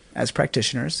together as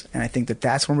practitioners. And I think that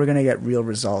that's when we're going to get real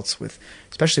results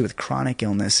especially with chronic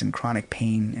illness and chronic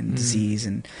pain and disease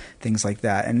and things like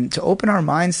that. And to open our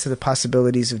minds to the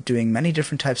possibilities of doing many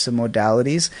different types of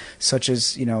modalities, such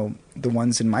as, the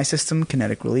ones in my system,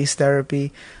 kinetic release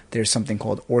therapy. There's something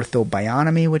called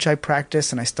orthobionomy, which I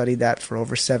practice, and I studied that for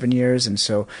over 7 years. And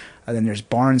so then there's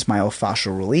Barnes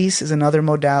myofascial release is another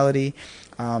modality.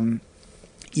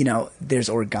 There's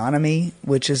orgonomy,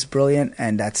 which is brilliant,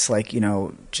 and that's like,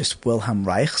 just Wilhelm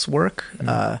Reich's work,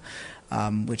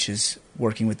 which is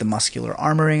working with the muscular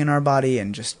armoring in our body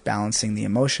and just balancing the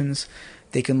emotions.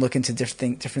 They can look into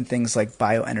different things like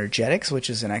bioenergetics, which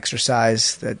is an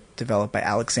exercise that developed by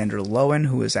Alexander Lowen,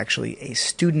 who is actually a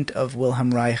student of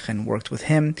Wilhelm Reich and worked with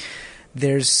him.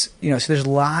 There's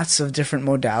lots of different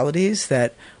modalities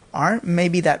that aren't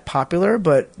maybe that popular,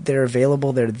 but they're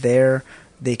available. They're there.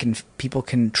 People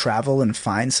can travel and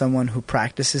find someone who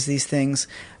practices these things,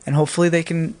 and hopefully they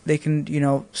can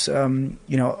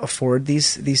afford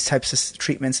these types of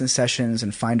treatments and sessions,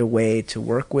 and find a way to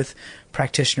work with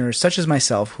practitioners such as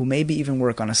myself, who maybe even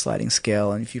work on a sliding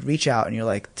scale. And if you reach out and you're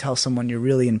like, tell someone you're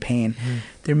really in pain,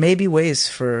 there may be ways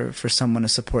for someone to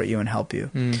support you and help you.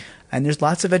 And there's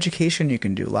lots of education you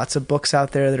can do, lots of books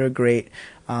out there that are great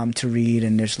to read,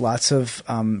 and there's lots of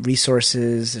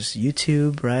resources. There's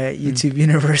YouTube, right? YouTube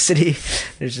University.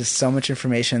 There's just so much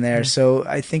information there. So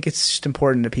I think it's just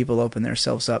important that people open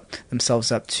themselves up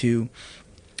to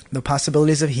the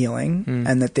possibilities of healing,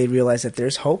 and that they realize that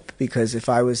there's hope. Because if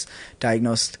I was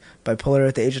diagnosed bipolar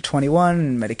at the age of 21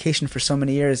 and medication for so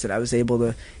many years, that I was able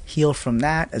to heal from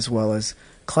that, as well as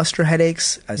cluster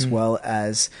headaches, as well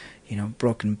as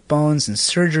broken bones and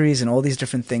surgeries and all these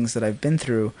different things that I've been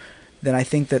through, then I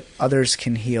think that others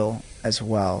can heal as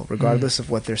well, regardless of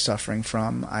what they're suffering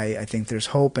from. I think there's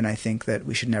hope, and I think that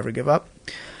we should never give up.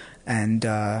 And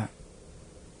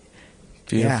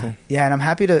beautiful. Yeah, and I'm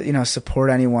happy to support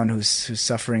anyone who's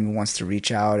suffering, who wants to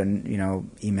reach out and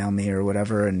email me or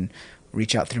whatever, and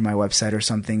reach out through my website or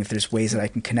something. If there's ways that I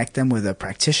can connect them with a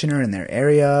practitioner in their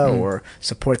area, or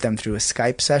support them through a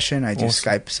Skype session. I do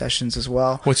Skype sessions as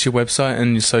well. What's your website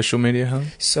and your social media hub?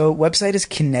 So website is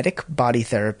Kinetic Body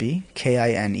Therapy,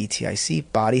 KINETIC,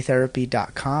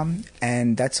 bodytherapy.com.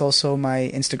 And that's also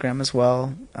my Instagram as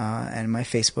well, and my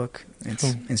Facebook.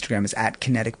 Instagram is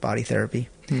 @Kinetic Body Therapy.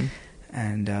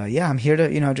 And I'm here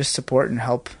to just support and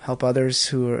help others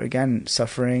who are, again,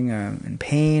 suffering in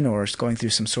pain, or going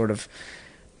through some sort of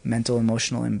mental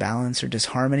emotional imbalance or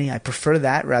disharmony. I prefer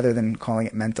that rather than calling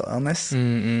it mental illness.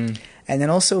 And then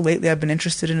also lately I've been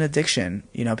interested in addiction.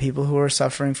 People who are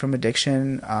suffering from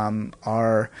addiction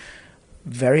are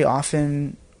very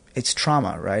often, it's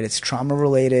trauma, right? It's trauma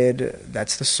related.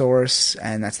 That's the source,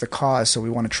 and that's the cause. So we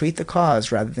want to treat the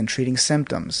cause rather than treating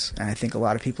symptoms. And I think a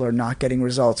lot of people are not getting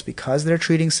results because they're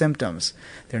treating symptoms.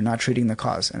 They're not treating the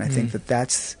cause. And I think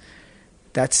that's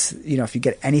if you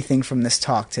get anything from this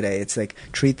talk today, it's like,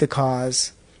 treat the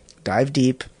cause, dive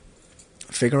deep,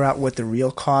 figure out what the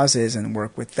real cause is, and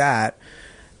work with that,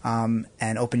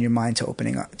 and open your mind to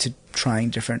opening up to trying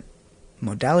different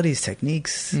modalities,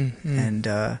 techniques,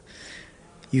 and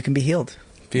you can be healed.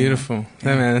 Beautiful.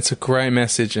 Yeah. Man, that's a great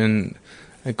message, and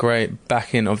a great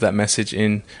backing of that message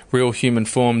in real human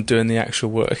form, doing the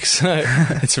actual work. So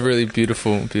it's a really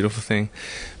beautiful, beautiful thing.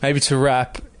 Maybe to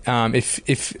wrap,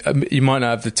 if you might not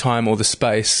have the time or the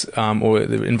space or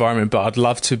the environment, but I'd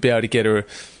love to be able to get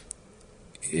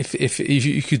if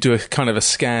you could do a kind of a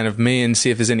scan of me and see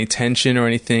if there's any tension or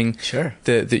anything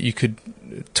that you could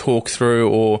talk through,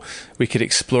 or we could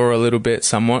explore a little bit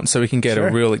somewhat, so we can get a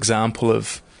real example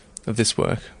of this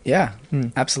work. Yeah,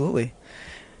 absolutely.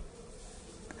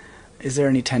 Is there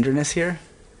any tenderness here?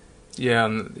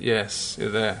 Yeah, yes, you're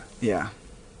there. Yeah.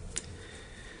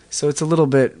 So it's a little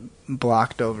bit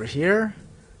blocked over here.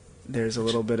 There's a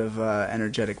little bit of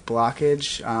energetic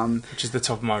blockage. Which is the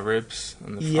top of my ribs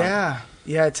on the front.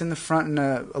 Yeah, it's in the front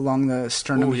and along the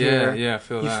sternum here. Yeah, I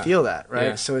feel that. You feel that, right?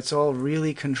 Yeah. So it's all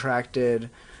really contracted.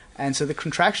 And so the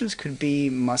contractions could be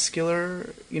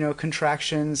muscular,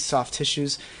 contractions, soft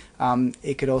tissues.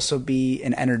 It could also be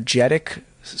an energetic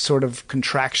sort of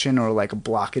contraction or like a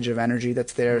blockage of energy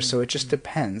that's there. So it just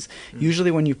depends.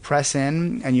 Usually when you press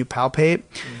in and you palpate,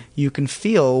 you can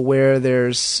feel where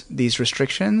there's these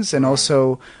restrictions and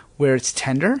also where it's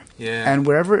tender. Yeah. And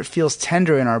wherever it feels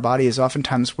tender in our body is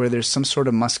oftentimes where there's some sort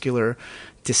of muscular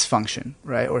dysfunction,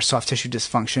 right? Or soft tissue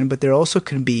dysfunction. But there also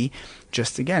can be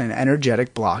just, again, an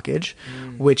energetic blockage,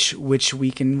 which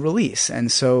we can release.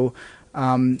 And so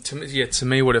to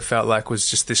me, what it felt like was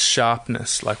just this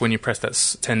sharpness. Like when you press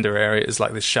that tender area, it's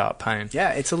like this sharp pain. Yeah,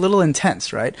 it's a little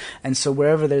intense, right? And so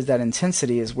wherever there's that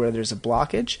intensity is where there's a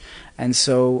blockage. And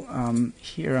so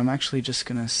here I'm actually just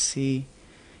going to see,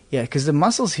 yeah, because the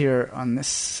muscles here on this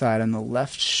side, on the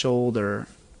left shoulder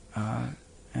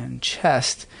and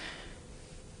chest,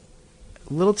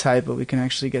 a little tight, but we can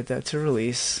actually get that to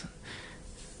release.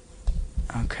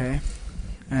 Okay.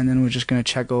 And then we're just going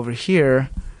to check over here.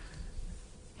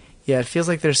 Yeah, it feels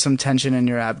like there's some tension in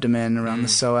your abdomen around the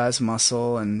psoas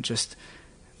muscle and just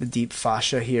the deep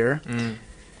fascia here.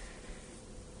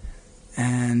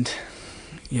 And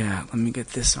yeah, let me get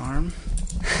this arm.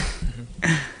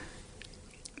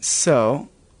 So,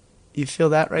 you feel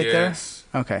that right there?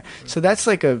 Okay. So that's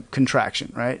like a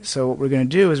contraction, right? So what we're going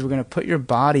to do is we're going to put your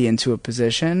body into a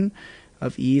position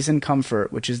of ease and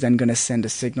comfort, which is then going to send a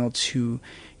signal to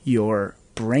your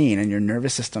brain and your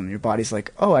nervous system. Your body's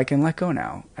like, oh, I can let go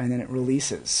now. And then it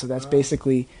releases. So that's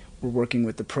basically, we're working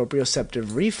with the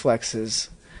proprioceptive reflexes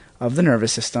of the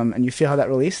nervous system. And you feel how that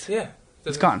released? Yeah.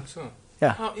 It's gone.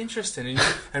 Yeah. Oh, interesting.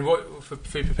 And what for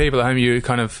people at home, you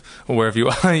kind of, or wherever you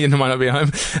are, you might not be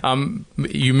at home,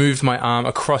 you moved my arm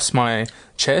across my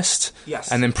chest,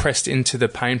 yes, and then pressed into the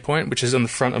pain point, which is on the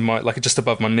front of my, like just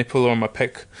above my nipple or my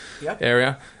pec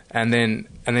area, and then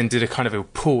did a kind of a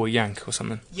pull, a yank or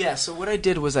something. Yeah, so what I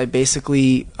did was I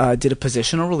basically did a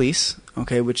positional release,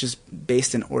 okay, which is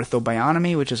based in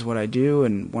orthobionomy, which is what I do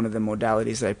and one of the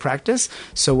modalities that I practice.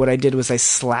 So what I did was I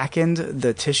slackened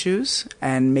the tissues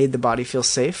and made the body feel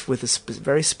safe with a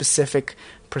very specific,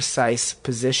 precise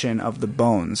position of the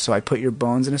bones. So I put your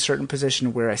bones in a certain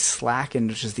position where I slackened,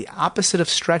 which is the opposite of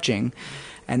stretching,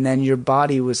 and then your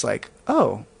body was like,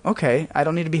 oh, okay, I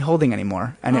don't need to be holding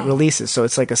anymore, and it releases. So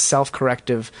it's like a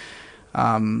self-corrective,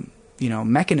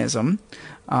 mechanism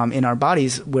in our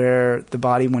bodies where the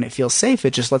body, when it feels safe,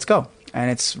 it just lets go,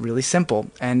 and it's really simple,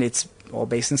 and it's all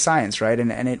based in science, right?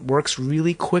 And it works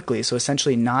really quickly. So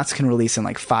essentially, knots can release in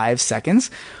like 5 seconds,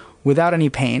 without any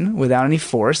pain, without any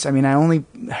force. I mean, I only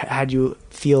had you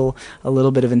feel a little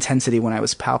bit of intensity when I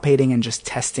was palpating and just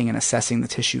testing and assessing the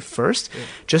tissue first,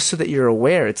 just so that you're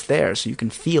aware it's there, so you can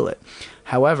feel it.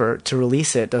 However, to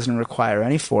release it doesn't require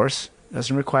any force,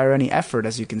 doesn't require any effort,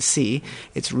 as you can see.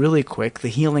 It's really quick. The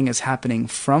healing is happening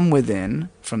from within,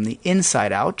 from the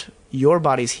inside out. Your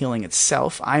body's healing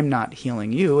itself. I'm not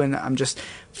healing you, and I'm just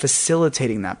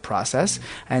facilitating that process.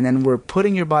 And then we're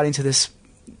putting your body into this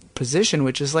position,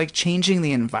 which is like changing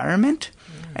the environment.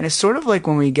 And it's sort of like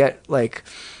when we get like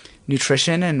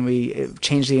nutrition and we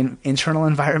change the internal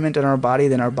environment in our body,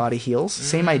 then our body heals.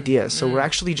 Same idea. So we're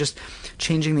actually just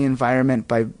changing the environment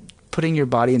by putting your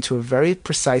body into a very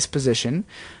precise position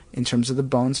in terms of the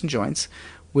bones and joints,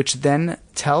 which then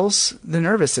tells the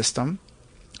nervous system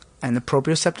and the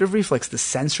proprioceptive reflex, the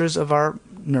sensors of our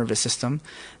nervous system,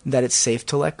 that it's safe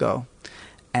to let go.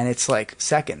 And it's like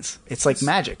seconds. It's like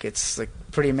magic. It's like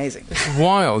pretty amazing. It's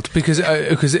wild because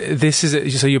this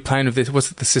is so you're playing with this. What's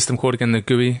the system called again? The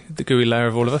gooey layer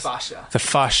of all of us. The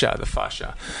fascia. The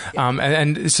fascia. Yeah.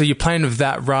 And so you're playing with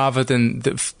that rather than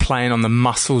playing on the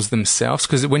muscles themselves.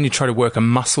 Because when you try to work a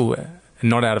muscle and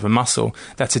not out of a muscle,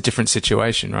 that's a different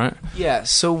situation, right? Yeah,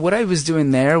 so what I was doing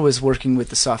there was working with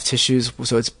the soft tissues,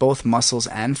 so it's both muscles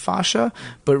and fascia,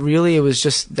 but really it was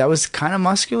just, that was kind of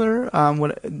muscular,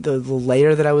 the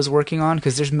layer that I was working on,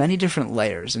 because there's many different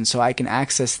layers, and so I can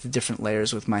access the different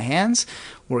layers with my hands,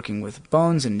 working with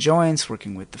bones and joints,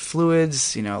 working with the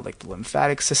fluids, like the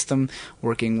lymphatic system,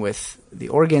 working with the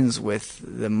organs, with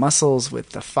the muscles,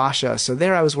 with the fascia. So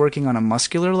there I was working on a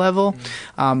muscular level,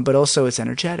 but also it's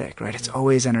energetic, right? It's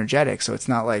always energetic. So it's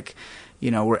not like,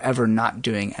 we're ever not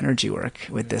doing energy work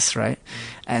with this, right?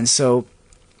 And so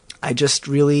I just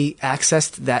really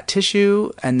accessed that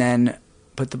tissue and then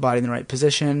put the body in the right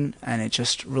position, and it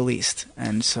just released.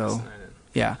 And so,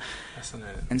 yeah.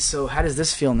 And so how does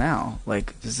this feel now?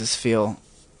 Like, does this feel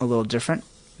a little different?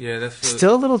 Yeah, that's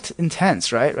still a little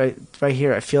intense, right? Right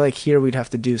here. I feel like here we'd have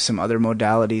to do some other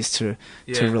modalities to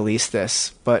release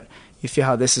this. But you feel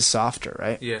how this is softer,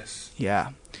 right? Yes. Yeah.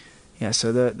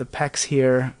 So the pecs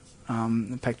here,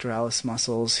 the pectoralis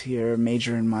muscles here,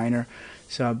 major and minor,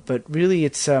 So, but really,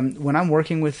 it's when I'm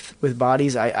working with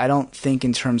bodies, I don't think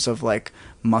in terms of like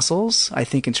muscles. I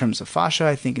think in terms of fascia.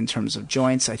 I think in terms of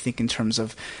joints. I think in terms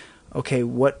of, okay,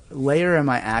 what layer am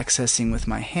I accessing with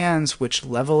my hands? Which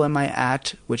level am I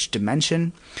at? Which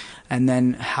dimension? And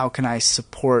then how can I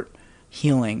support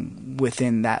healing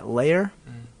within that layer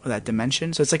or that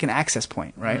dimension? So it's like an access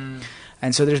point, right?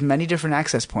 And so there's many different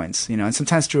access points, you know, and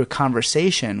sometimes through a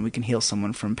conversation we can heal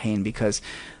someone from pain because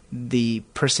the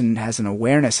person has an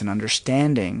awareness and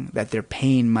understanding that their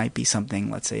pain might be something,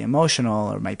 let's say,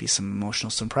 emotional, or might be some emotional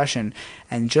suppression.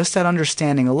 And just that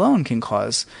understanding alone can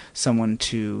cause someone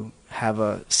to have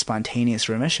a spontaneous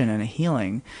remission and a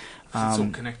healing. It's all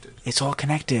connected. It's all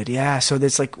connected, yeah. So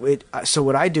there's like so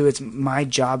what I do, it's my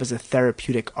job as a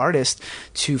therapeutic artist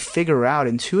to figure out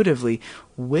intuitively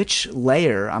which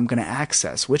layer I'm going to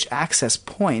access, which access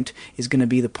point is going to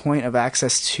be the point of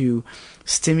access to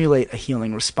stimulate a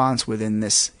healing response within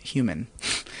this human.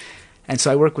 And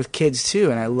so I work with kids too,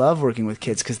 and I love working with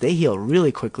kids because they heal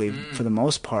really quickly for the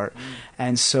most part.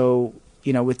 And so,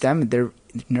 you know, with them, their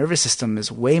nervous system is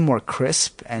way more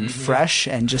crisp and fresh,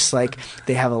 and just like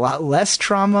they have a lot less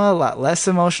trauma, a lot less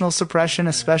emotional suppression,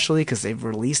 especially because they've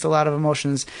released a lot of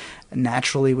emotions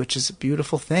naturally, which is a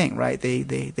beautiful thing, right?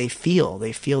 They feel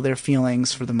their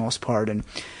feelings for the most part. And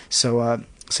so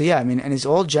yeah, I mean, and it's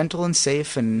all gentle and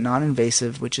safe and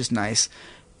non-invasive, which is nice.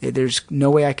 There's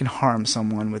no way I can harm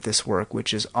someone with this work,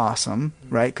 which is awesome,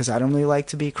 right? Because I don't really like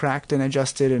to be cracked and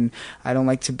adjusted, and I don't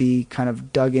like to be kind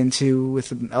of dug into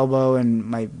with an elbow and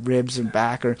my ribs and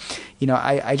back, or, you know,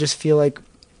 I just feel like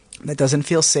that doesn't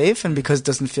feel safe, and because it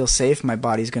doesn't feel safe, my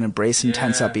body's going to brace and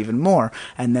tense up even more,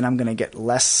 and then I'm going to get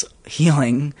less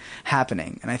healing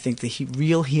happening. And I think the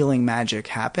real healing magic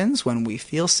happens when we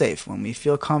feel safe, when we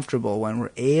feel comfortable, when we're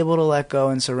able to let go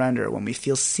and surrender, when we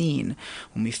feel seen,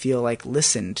 when we feel like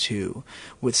listened to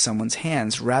with someone's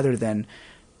hands, rather than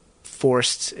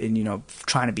forced and, you know,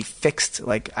 trying to be fixed.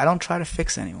 Like, I don't try to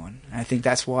fix anyone. And I think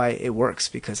that's why it works,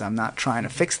 because I'm not trying to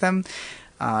fix them.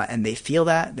 And they feel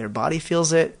that, their body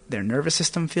feels it, their nervous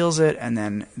system feels it, and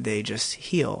then they just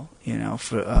heal, you know,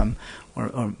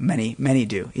 or many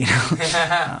do, you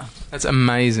know. That's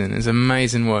amazing. It's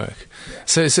amazing work.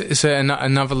 So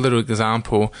another little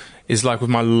example is like with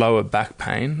my lower back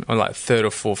pain, or like third or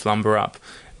fourth lumbar up.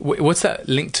 What's that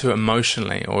linked to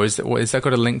emotionally, or is that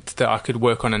got a link that I could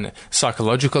work on a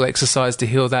psychological exercise to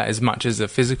heal that as much as a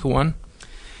physical one?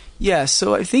 Yeah,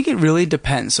 so I think it really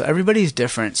depends. So everybody's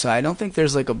different. So I don't think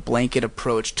there's like a blanket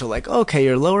approach to like, okay,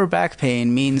 your lower back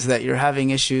pain means that you're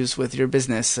having issues with your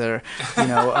business, or, you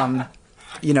know,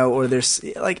 you know, or there's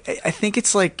like, I think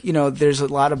it's like, you know, there's a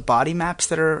lot of body maps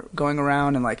that are going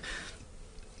around, and like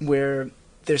where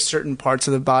there's certain parts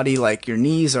of the body, like your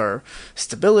knees are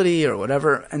stability or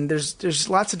whatever, and there's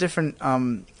lots of different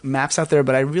maps out there,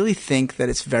 but I really think that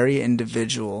it's very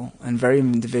individual and very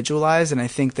individualized, and I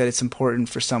think that it's important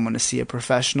for someone to see a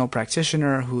professional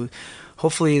practitioner who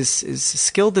hopefully is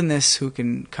skilled in this, who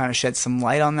can kind of shed some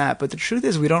light on that. But the truth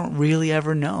is, we don't really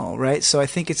ever know, right? So I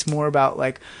think it's more about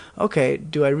like, okay,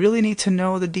 do I really need to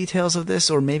know the details of this?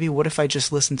 Or maybe what if I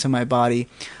just listened to my body,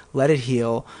 let it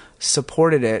heal,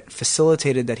 supported it,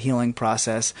 facilitated that healing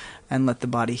process, and let the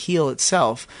body heal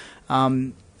itself.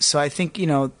 So I think, you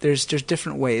know, there's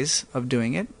different ways of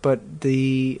doing it, but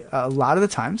a lot of the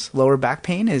times lower back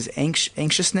pain is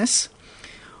anxiousness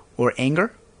or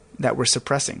anger that we're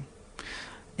suppressing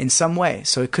in some way.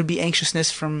 So it could be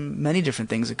anxiousness from many different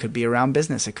things. It could be around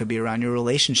business. It could be around your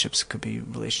relationships. It could be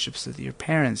relationships with your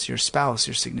parents, your spouse,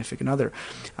 your significant other,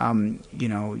 you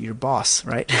know, your boss,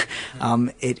 right?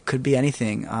 It could be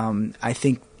anything. I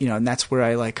think, you know, and that's where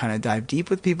I like kind of dive deep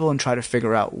with people and try to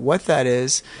figure out what that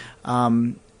is.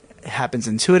 It happens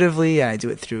intuitively. I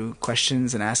do it through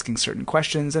questions and asking certain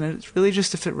questions, and it's really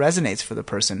just if it resonates for the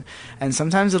person. And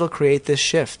sometimes it'll create this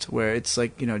shift where it's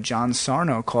like, you know, John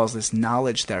Sarno calls this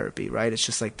knowledge therapy, right? It's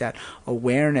just like that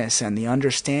awareness and the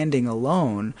understanding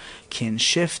alone can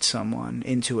shift someone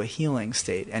into a healing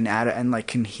state and like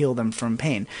can heal them from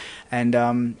pain.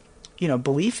 And you know,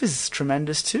 belief is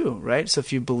tremendous too, right? So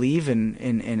if you believe in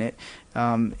it,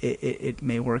 it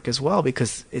may work as well,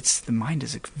 because the mind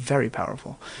is very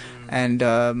powerful. And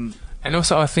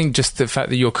also I think just the fact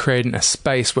that you're creating a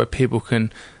space where people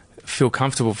can feel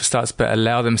comfortable for starts, but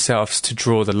allow themselves to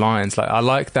draw the lines. Like, I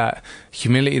like that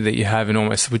humility that you have, and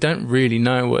almost we don't really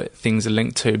know what things are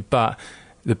linked to, but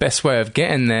the best way of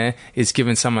getting there is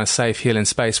giving someone a safe healing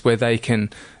space where they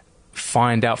can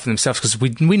find out for themselves, because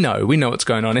we know what's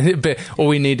going on. But all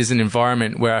we need is an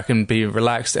environment where I can be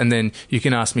relaxed, and then you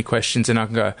can ask me questions and I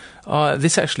can go, oh,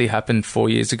 this actually happened 4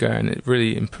 years ago and it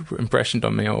really impressioned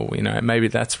on me, or maybe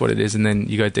that's what it is, and then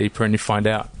you go deeper and you find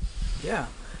out. Yeah,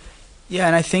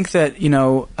 and I think that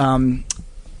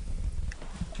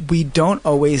we don't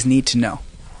always need to know.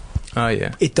 Oh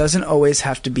yeah, it doesn't always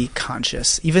have to be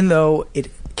conscious, even though it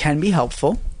can be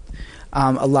helpful.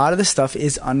 A lot of the stuff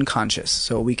is unconscious.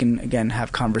 So we can, again,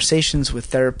 have conversations with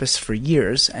therapists for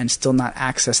years and still not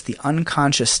access the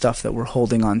unconscious stuff that we're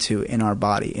holding onto in our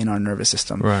body, in our nervous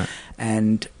system. Right.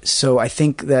 And so I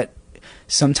think that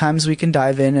sometimes we can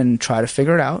dive in and try to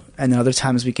figure it out. And then other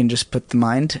times we can just put the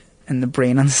mind and the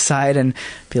brain on the side and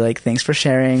be like, thanks for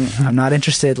sharing. I'm not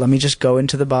interested. Let me just go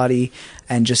into the body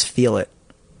and just feel it.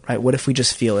 Right? What if we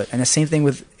just feel it? And the same thing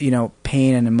with,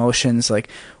 pain and emotions. Like,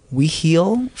 we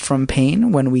heal from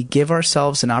pain when we give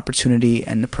ourselves an opportunity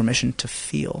and the permission to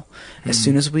feel. As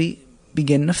soon as we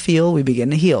begin to feel, we begin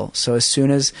to heal. So as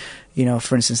soon as,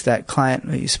 for instance, that client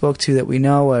that you spoke to that we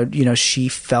know, she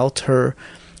felt her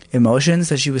emotions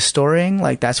that she was storing,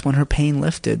 like that's when her pain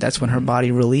lifted. That's when her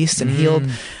body released and healed.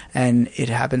 And it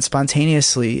happened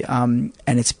spontaneously. And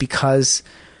it's because,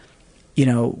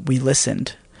 we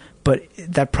listened. But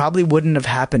that probably wouldn't have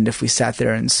happened if we sat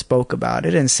there and spoke about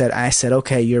it and I said,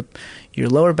 okay, your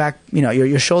lower back,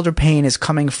 your shoulder pain is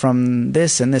coming from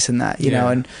this and this and that, you know,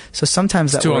 and so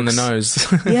sometimes it's that too works. On the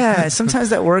nose. Yeah, sometimes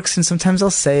that works, and sometimes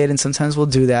I'll say it, and sometimes we'll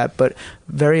do that. But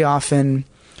very often,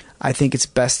 I think it's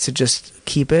best to just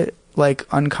keep it like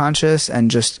unconscious and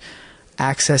just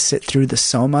access it through the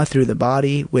soma, through the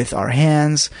body, with our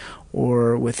hands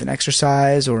or with an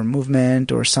exercise or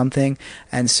movement or something.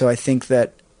 And so I think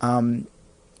that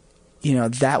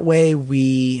that way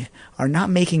we are not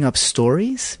making up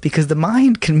stories, because the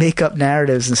mind can make up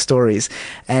narratives and stories,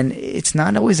 and it's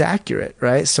not always accurate,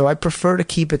 right? So I prefer to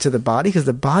keep it to the body, because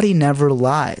the body never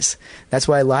lies. That's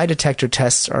why lie detector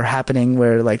tests are happening,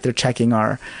 where like they're checking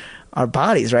our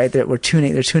bodies, right? They're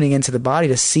tuning into the body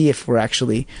to see if we're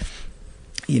actually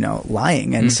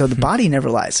lying. And so the body never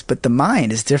lies, but the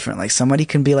mind is different. Like, somebody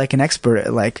can be like an expert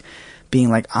at like being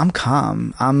like, I'm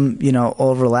calm, I'm,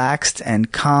 all relaxed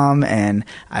and calm, and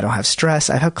I don't have stress.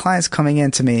 I have clients coming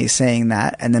in to me saying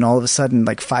that, and then all of a sudden,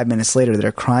 like 5 minutes later,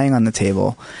 they're crying on the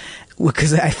table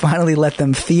because I finally let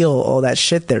them feel all that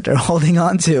shit that they're holding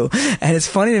on to. And it's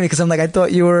funny to me because I'm like, I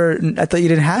thought you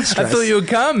didn't have stress. I thought you were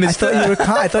calm. I thought you were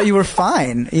calm. I thought you were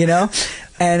fine,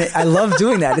 And I love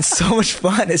doing that. It's so much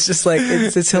fun. It's just like,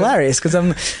 it's hilarious, because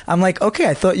I'm like, okay,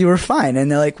 I thought you were fine.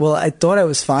 And they're like, well, I thought I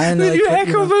was fine. Did you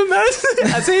heckle them, man?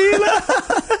 As a healer?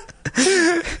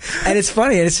 And it's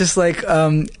funny. And it's just like,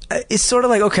 it's sort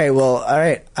of like, okay, well, all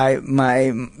right. I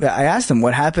asked them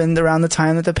what happened around the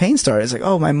time that the pain started. It's like,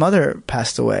 oh, my mother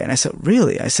passed away. And I said,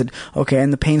 really? I said, okay.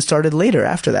 And the pain started later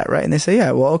after that, right? And they say,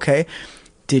 yeah, well, okay.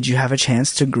 Did you have a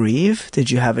chance to grieve? Did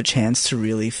you have a chance to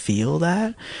really feel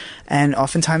that? And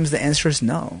oftentimes the answer is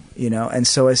no, And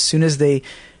so as soon as they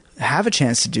have a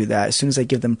chance to do that, as soon as I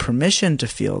give them permission to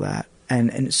feel that, and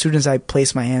as soon as I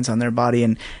place my hands on their body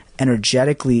and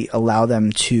energetically allow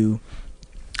them to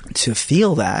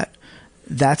feel that,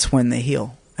 that's when they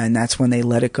heal. And that's when they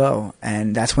let it go.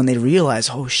 And that's when they realize,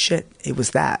 oh shit, it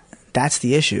was that. That's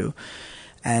the issue.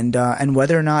 And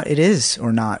whether or not it is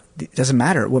or not, it doesn't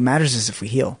matter. What matters is if we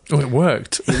heal. Oh, it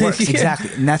worked. It works,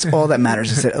 exactly. And that's all that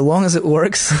matters, is that as long as it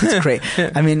works, it's great.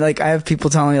 I mean, like, I have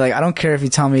people telling me, like, I don't care if you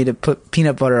tell me to put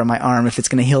peanut butter on my arm. If it's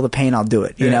going to heal the pain, I'll do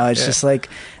it. It's just like,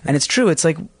 and it's true. It's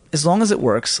like, as long as it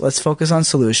works, let's focus on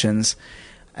solutions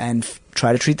and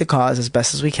try to treat the cause as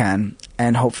best as we can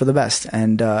and hope for the best,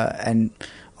 and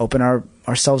open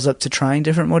ourselves up to trying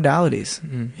different modalities.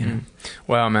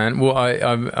 Wow, man. Well,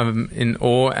 I'm in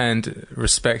awe and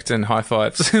respect and high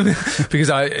fives because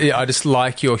I just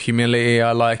like your humility.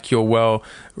 I like your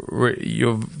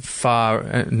far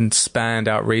and spanned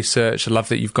out research. I love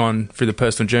that you've gone through the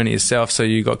personal journey yourself, so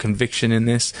you got conviction in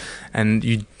this and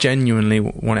you genuinely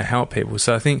want to help people.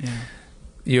 So I think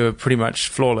you're pretty much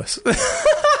flawless.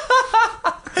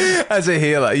 As a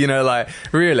healer, like,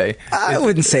 really. I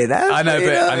wouldn't say that. I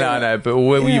know, but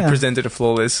you presented a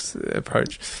flawless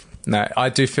approach. No, I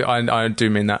do feel, I do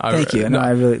mean that. Thank you. No,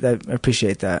 I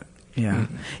appreciate that. Yeah.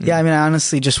 Yeah, I mean, I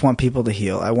honestly just want people to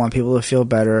heal. I want people to feel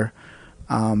better,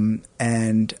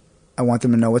 and I want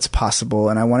them to know what's possible,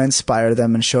 and I want to inspire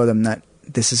them and show them that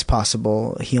this is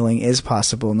possible. Healing is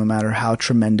possible, no matter how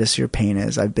tremendous your pain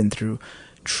is. I've been through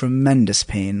tremendous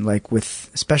pain, like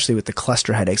especially with the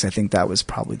cluster headaches. I think that was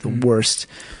probably the worst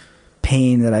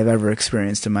pain that I've ever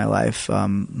experienced in my life.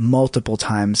 Multiple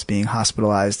times being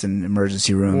hospitalized in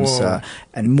emergency rooms,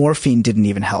 and morphine didn't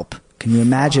even help. Can you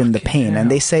imagine the pain? And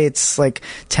they say it's like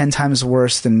 10 times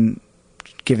worse than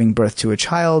giving birth to a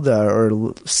child,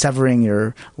 or severing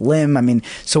your limb. I mean,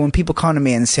 so when people come to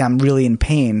me and say I'm really in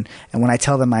pain, and when I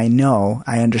tell them I know,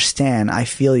 I understand, I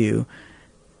feel you,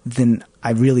 then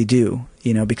I really do,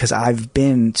 because I've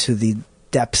been to the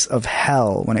depths of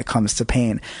hell when it comes to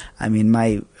pain. I mean,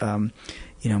 my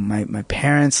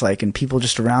parents, and people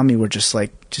just around me were just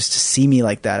to see me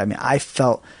like that. I mean, I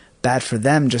felt bad for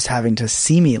them just having to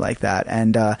see me like that.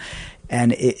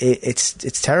 And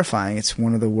it's terrifying. It's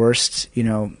one of the worst,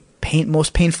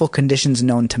 most painful conditions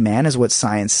known to man is what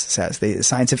science says. They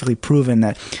scientifically proven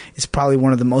that it's probably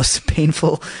one of the most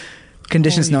painful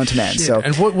conditions known to man. So,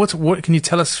 and what can you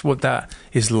tell us what that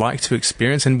is like to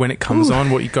experience, and when it comes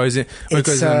on, what goes in?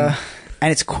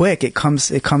 And it's quick. It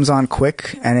comes on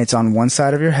quick, and it's on one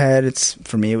side of your head.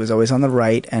 For me, it was always on the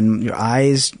right, and your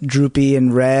eyes droopy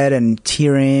and red and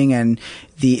tearing, and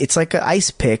it's like an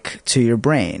ice pick to your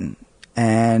brain,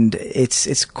 and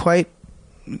it's quite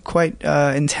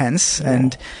intense. Whoa.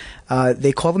 And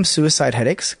they call them suicide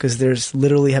headaches because there's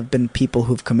literally have been people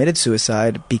who've committed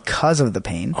suicide because of the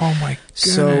pain. Oh my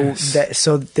goodness!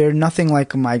 So they're nothing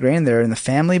like a migraine. They're in the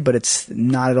family, but it's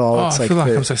not at all. Oh, it's I feel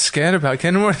like I'm so scared about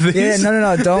getting more of these. Yeah,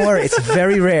 no, don't worry. It's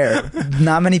very rare.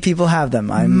 Not many people have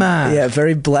them. I'm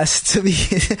very blessed to be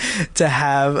to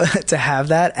have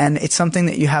that, and it's something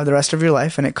that you have the rest of your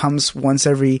life, and it comes once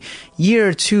every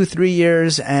year, 2-3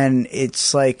 years, and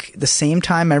it's like the same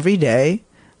time every day.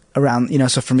 Around,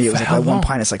 so for me, it was at one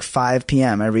point, it's 5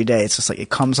 p.m. every day. It's just it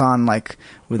comes on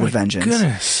with a vengeance.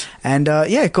 Goodness. And,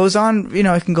 it goes on,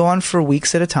 it can go on for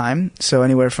weeks at a time. So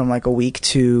anywhere from a week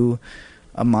to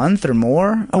a month or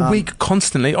more. A week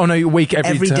constantly? Oh no, a week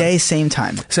every day, same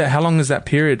time. So how long is that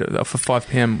period for 5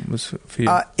 p.m. was for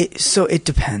you? So it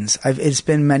depends. It's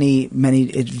been many,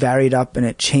 it varied up and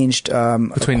it changed,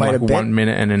 between quite a bit. 1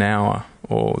 minute and an hour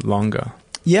or longer.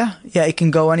 Yeah, it can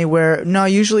go anywhere. No,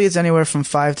 usually it's anywhere from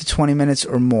 5 to 20 minutes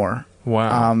or more.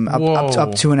 Wow.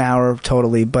 Up to an hour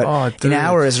totally, but an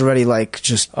hour is already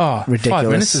just ridiculous. 5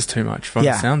 minutes is too much from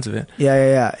the sounds of it.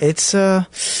 Yeah. It's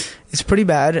pretty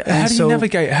bad.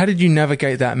 How did you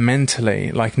navigate that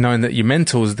mentally? Knowing that your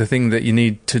mental is the thing that you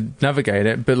need to navigate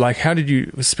it, but how did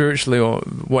you spiritually or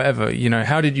whatever,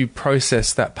 how did you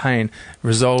process that pain,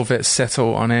 resolve it,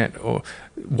 settle on it, or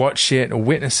watch it or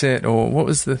witness it, or what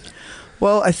was the...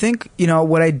 Well, I think,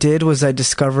 what I did was I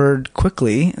discovered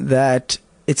quickly that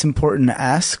it's important to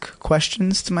ask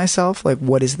questions to myself,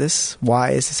 what is this? Why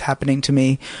is this happening to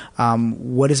me?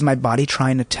 What is my body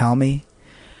trying to tell me?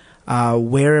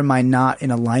 Where am I not in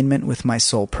alignment with my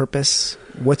soul purpose?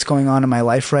 What's going on in my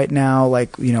life right now?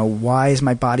 Why is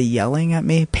my body yelling at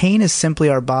me? Pain is simply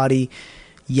our body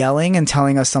yelling and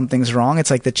telling us something's wrong. It's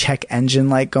like the check engine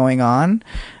light going on.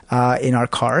 In our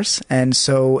cars. And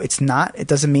so it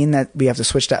doesn't mean that we have to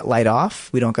switch that light off.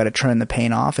 We don't got to turn the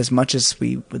pain off as much as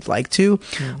we would like to.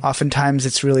 Oftentimes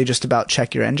it's really just about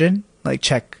check your engine,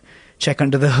 check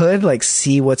under the hood,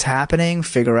 see what's happening,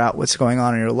 figure out what's going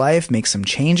on in your life, make some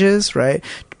changes, right?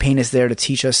 Pain is there to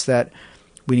teach us that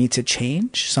we need to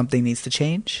change. Something needs to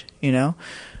change,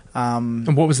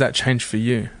 And what was that change for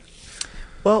you?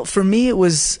 Well, for me, it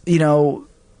was,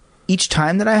 each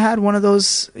time that I had one of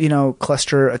those,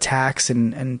 cluster attacks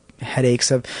and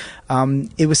headaches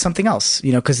it was something else,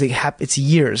 because it's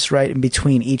years, right, in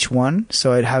between each one.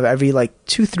 So I'd have every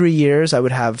 2-3 years I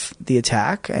would have the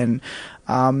attack, and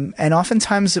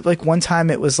oftentimes one time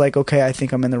it was okay, I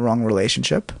think I'm in the wrong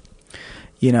relationship,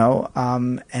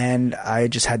 and I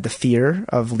just had the fear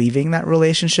of leaving that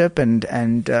relationship and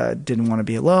didn't want to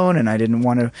be alone, and I didn't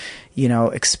want to,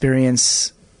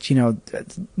 experience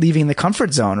leaving the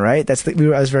comfort zone, right? I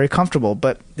was very comfortable,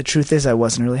 but the truth is I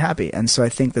wasn't really happy. And so I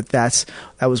think that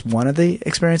was one of the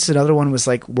experiences. Another one was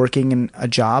working in a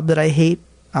job that I hate.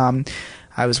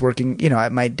 I was working,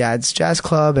 at my dad's jazz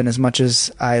club, and as much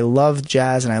as I love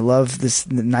jazz and I love this,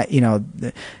 that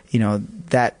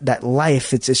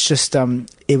life, it's just,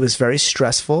 it was very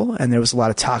stressful, and there was a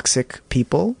lot of toxic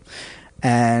people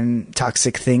and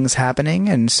toxic things happening.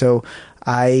 And so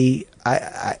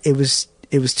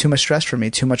it was too much stress for me,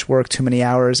 too much work, too many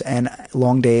hours and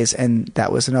long days. And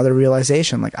that was another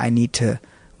realization. I need to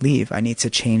leave. I need to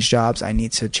change jobs. I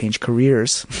need to change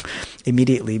careers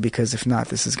immediately, because if not,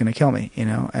 this is going to kill me,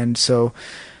 And so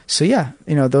yeah,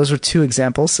 those were two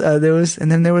examples.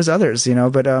 And then there was others,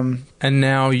 but, and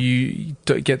now you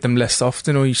don't get them less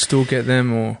often, or you still get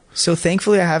them, or? So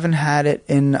thankfully I haven't had it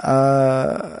in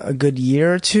a good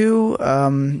year or two.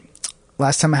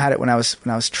 last time I had it when I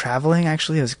was traveling.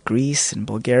 Actually, it was Greece and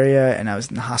Bulgaria, and I was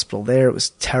in the hospital there. It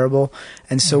was terrible.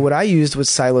 And so what I used was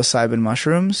psilocybin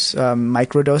mushrooms,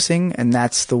 microdosing, and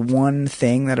that's the one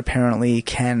thing that apparently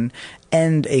can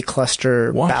end a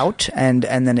cluster bout, and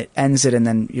then it ends it, and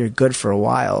then you're good for a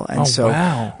while. And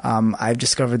I've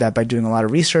discovered that by doing a lot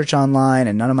of research online,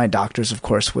 and none of my doctors, of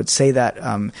course, would say that.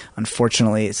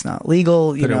 Unfortunately, it's not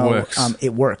legal. But it works.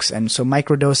 It works. And so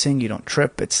microdosing, you don't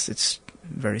trip. It's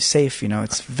very safe.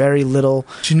 It's very little.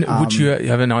 Would you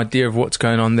have an idea of what's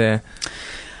going on there?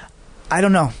 I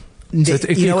don't know. So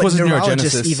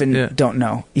neurologists even don't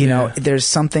know. There's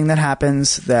something that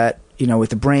happens that,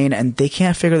 with the brain, and they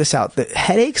can't figure this out. The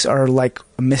headaches are like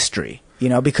a mystery,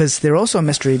 because they're also a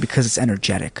mystery because it's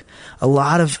energetic. A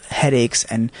lot of headaches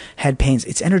and head pains,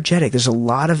 it's energetic. There's a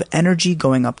lot of energy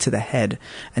going up to the head.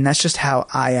 And that's just how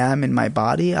I am in my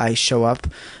body. I show up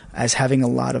as having a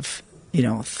lot of,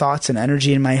 thoughts and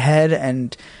energy in my head,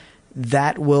 and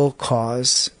that will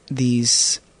cause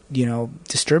these,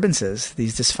 disturbances,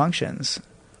 these dysfunctions.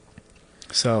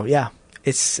 So, yeah.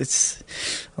 It's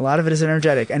a lot of it is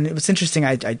energetic. And it was interesting.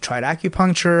 I tried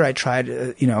acupuncture. I tried,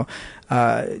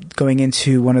 going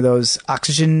into one of those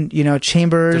oxygen,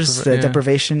 chambers,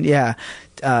 deprivation,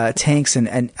 tanks.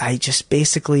 And I just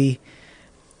basically,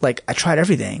 I tried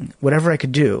everything, whatever I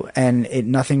could do, and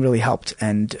nothing really helped.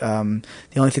 And the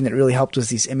only thing that really helped was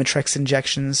these Imitrex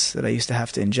injections that I used to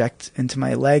have to inject into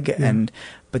my leg.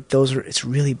 But it's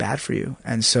really bad for you.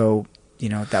 And so,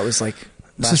 that was like,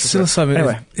 so psilocybin,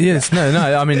 anyway. Yes, no.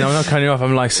 I mean, I'm not cutting you off.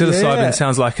 I'm like, psilocybin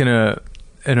sounds like an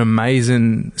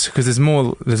amazing, because there's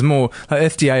more. Like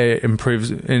FDA improves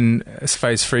in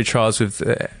phase 3 trials with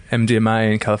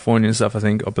MDMA in California and stuff.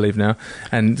 I believe now,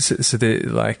 and so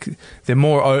they're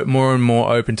more and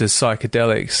more open to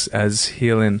psychedelics as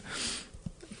healing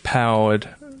powered.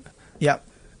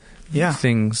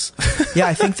 Things.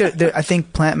 I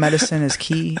think plant medicine is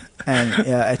key,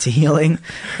 and to healing,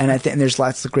 and there's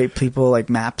lots of great people like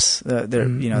MAPS.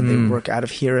 They work out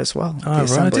of here as well. Oh,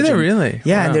 right. Do they really?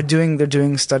 Yeah, wow. And they're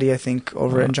doing study, I think,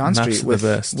 over in John Street with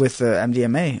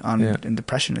MDMA in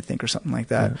depression, I think, or something like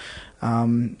that.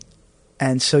 Yeah.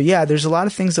 And so there's a lot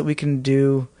of things that we can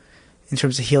do in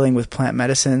terms of healing with plant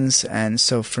medicines, and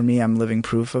so for me, I'm living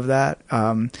proof of that.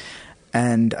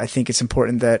 And I think it's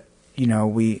important that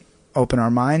we open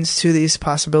our minds to these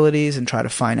possibilities and try to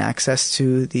find access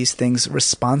to these things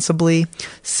responsibly,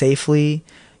 safely,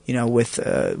 with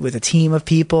a team of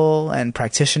people and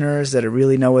practitioners that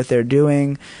really know what they're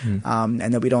doing, and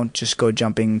that we don't just go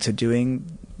jumping to doing,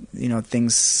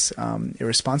 things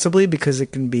irresponsibly, because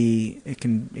it can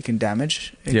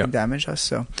damage us.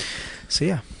 So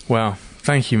yeah. Wow.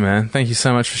 Thank you, man. Thank you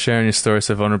so much for sharing your story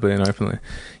so vulnerably and openly.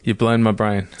 You've blown my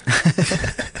brain.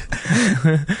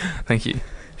 Thank you.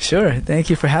 Sure.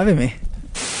 Thank you for having me.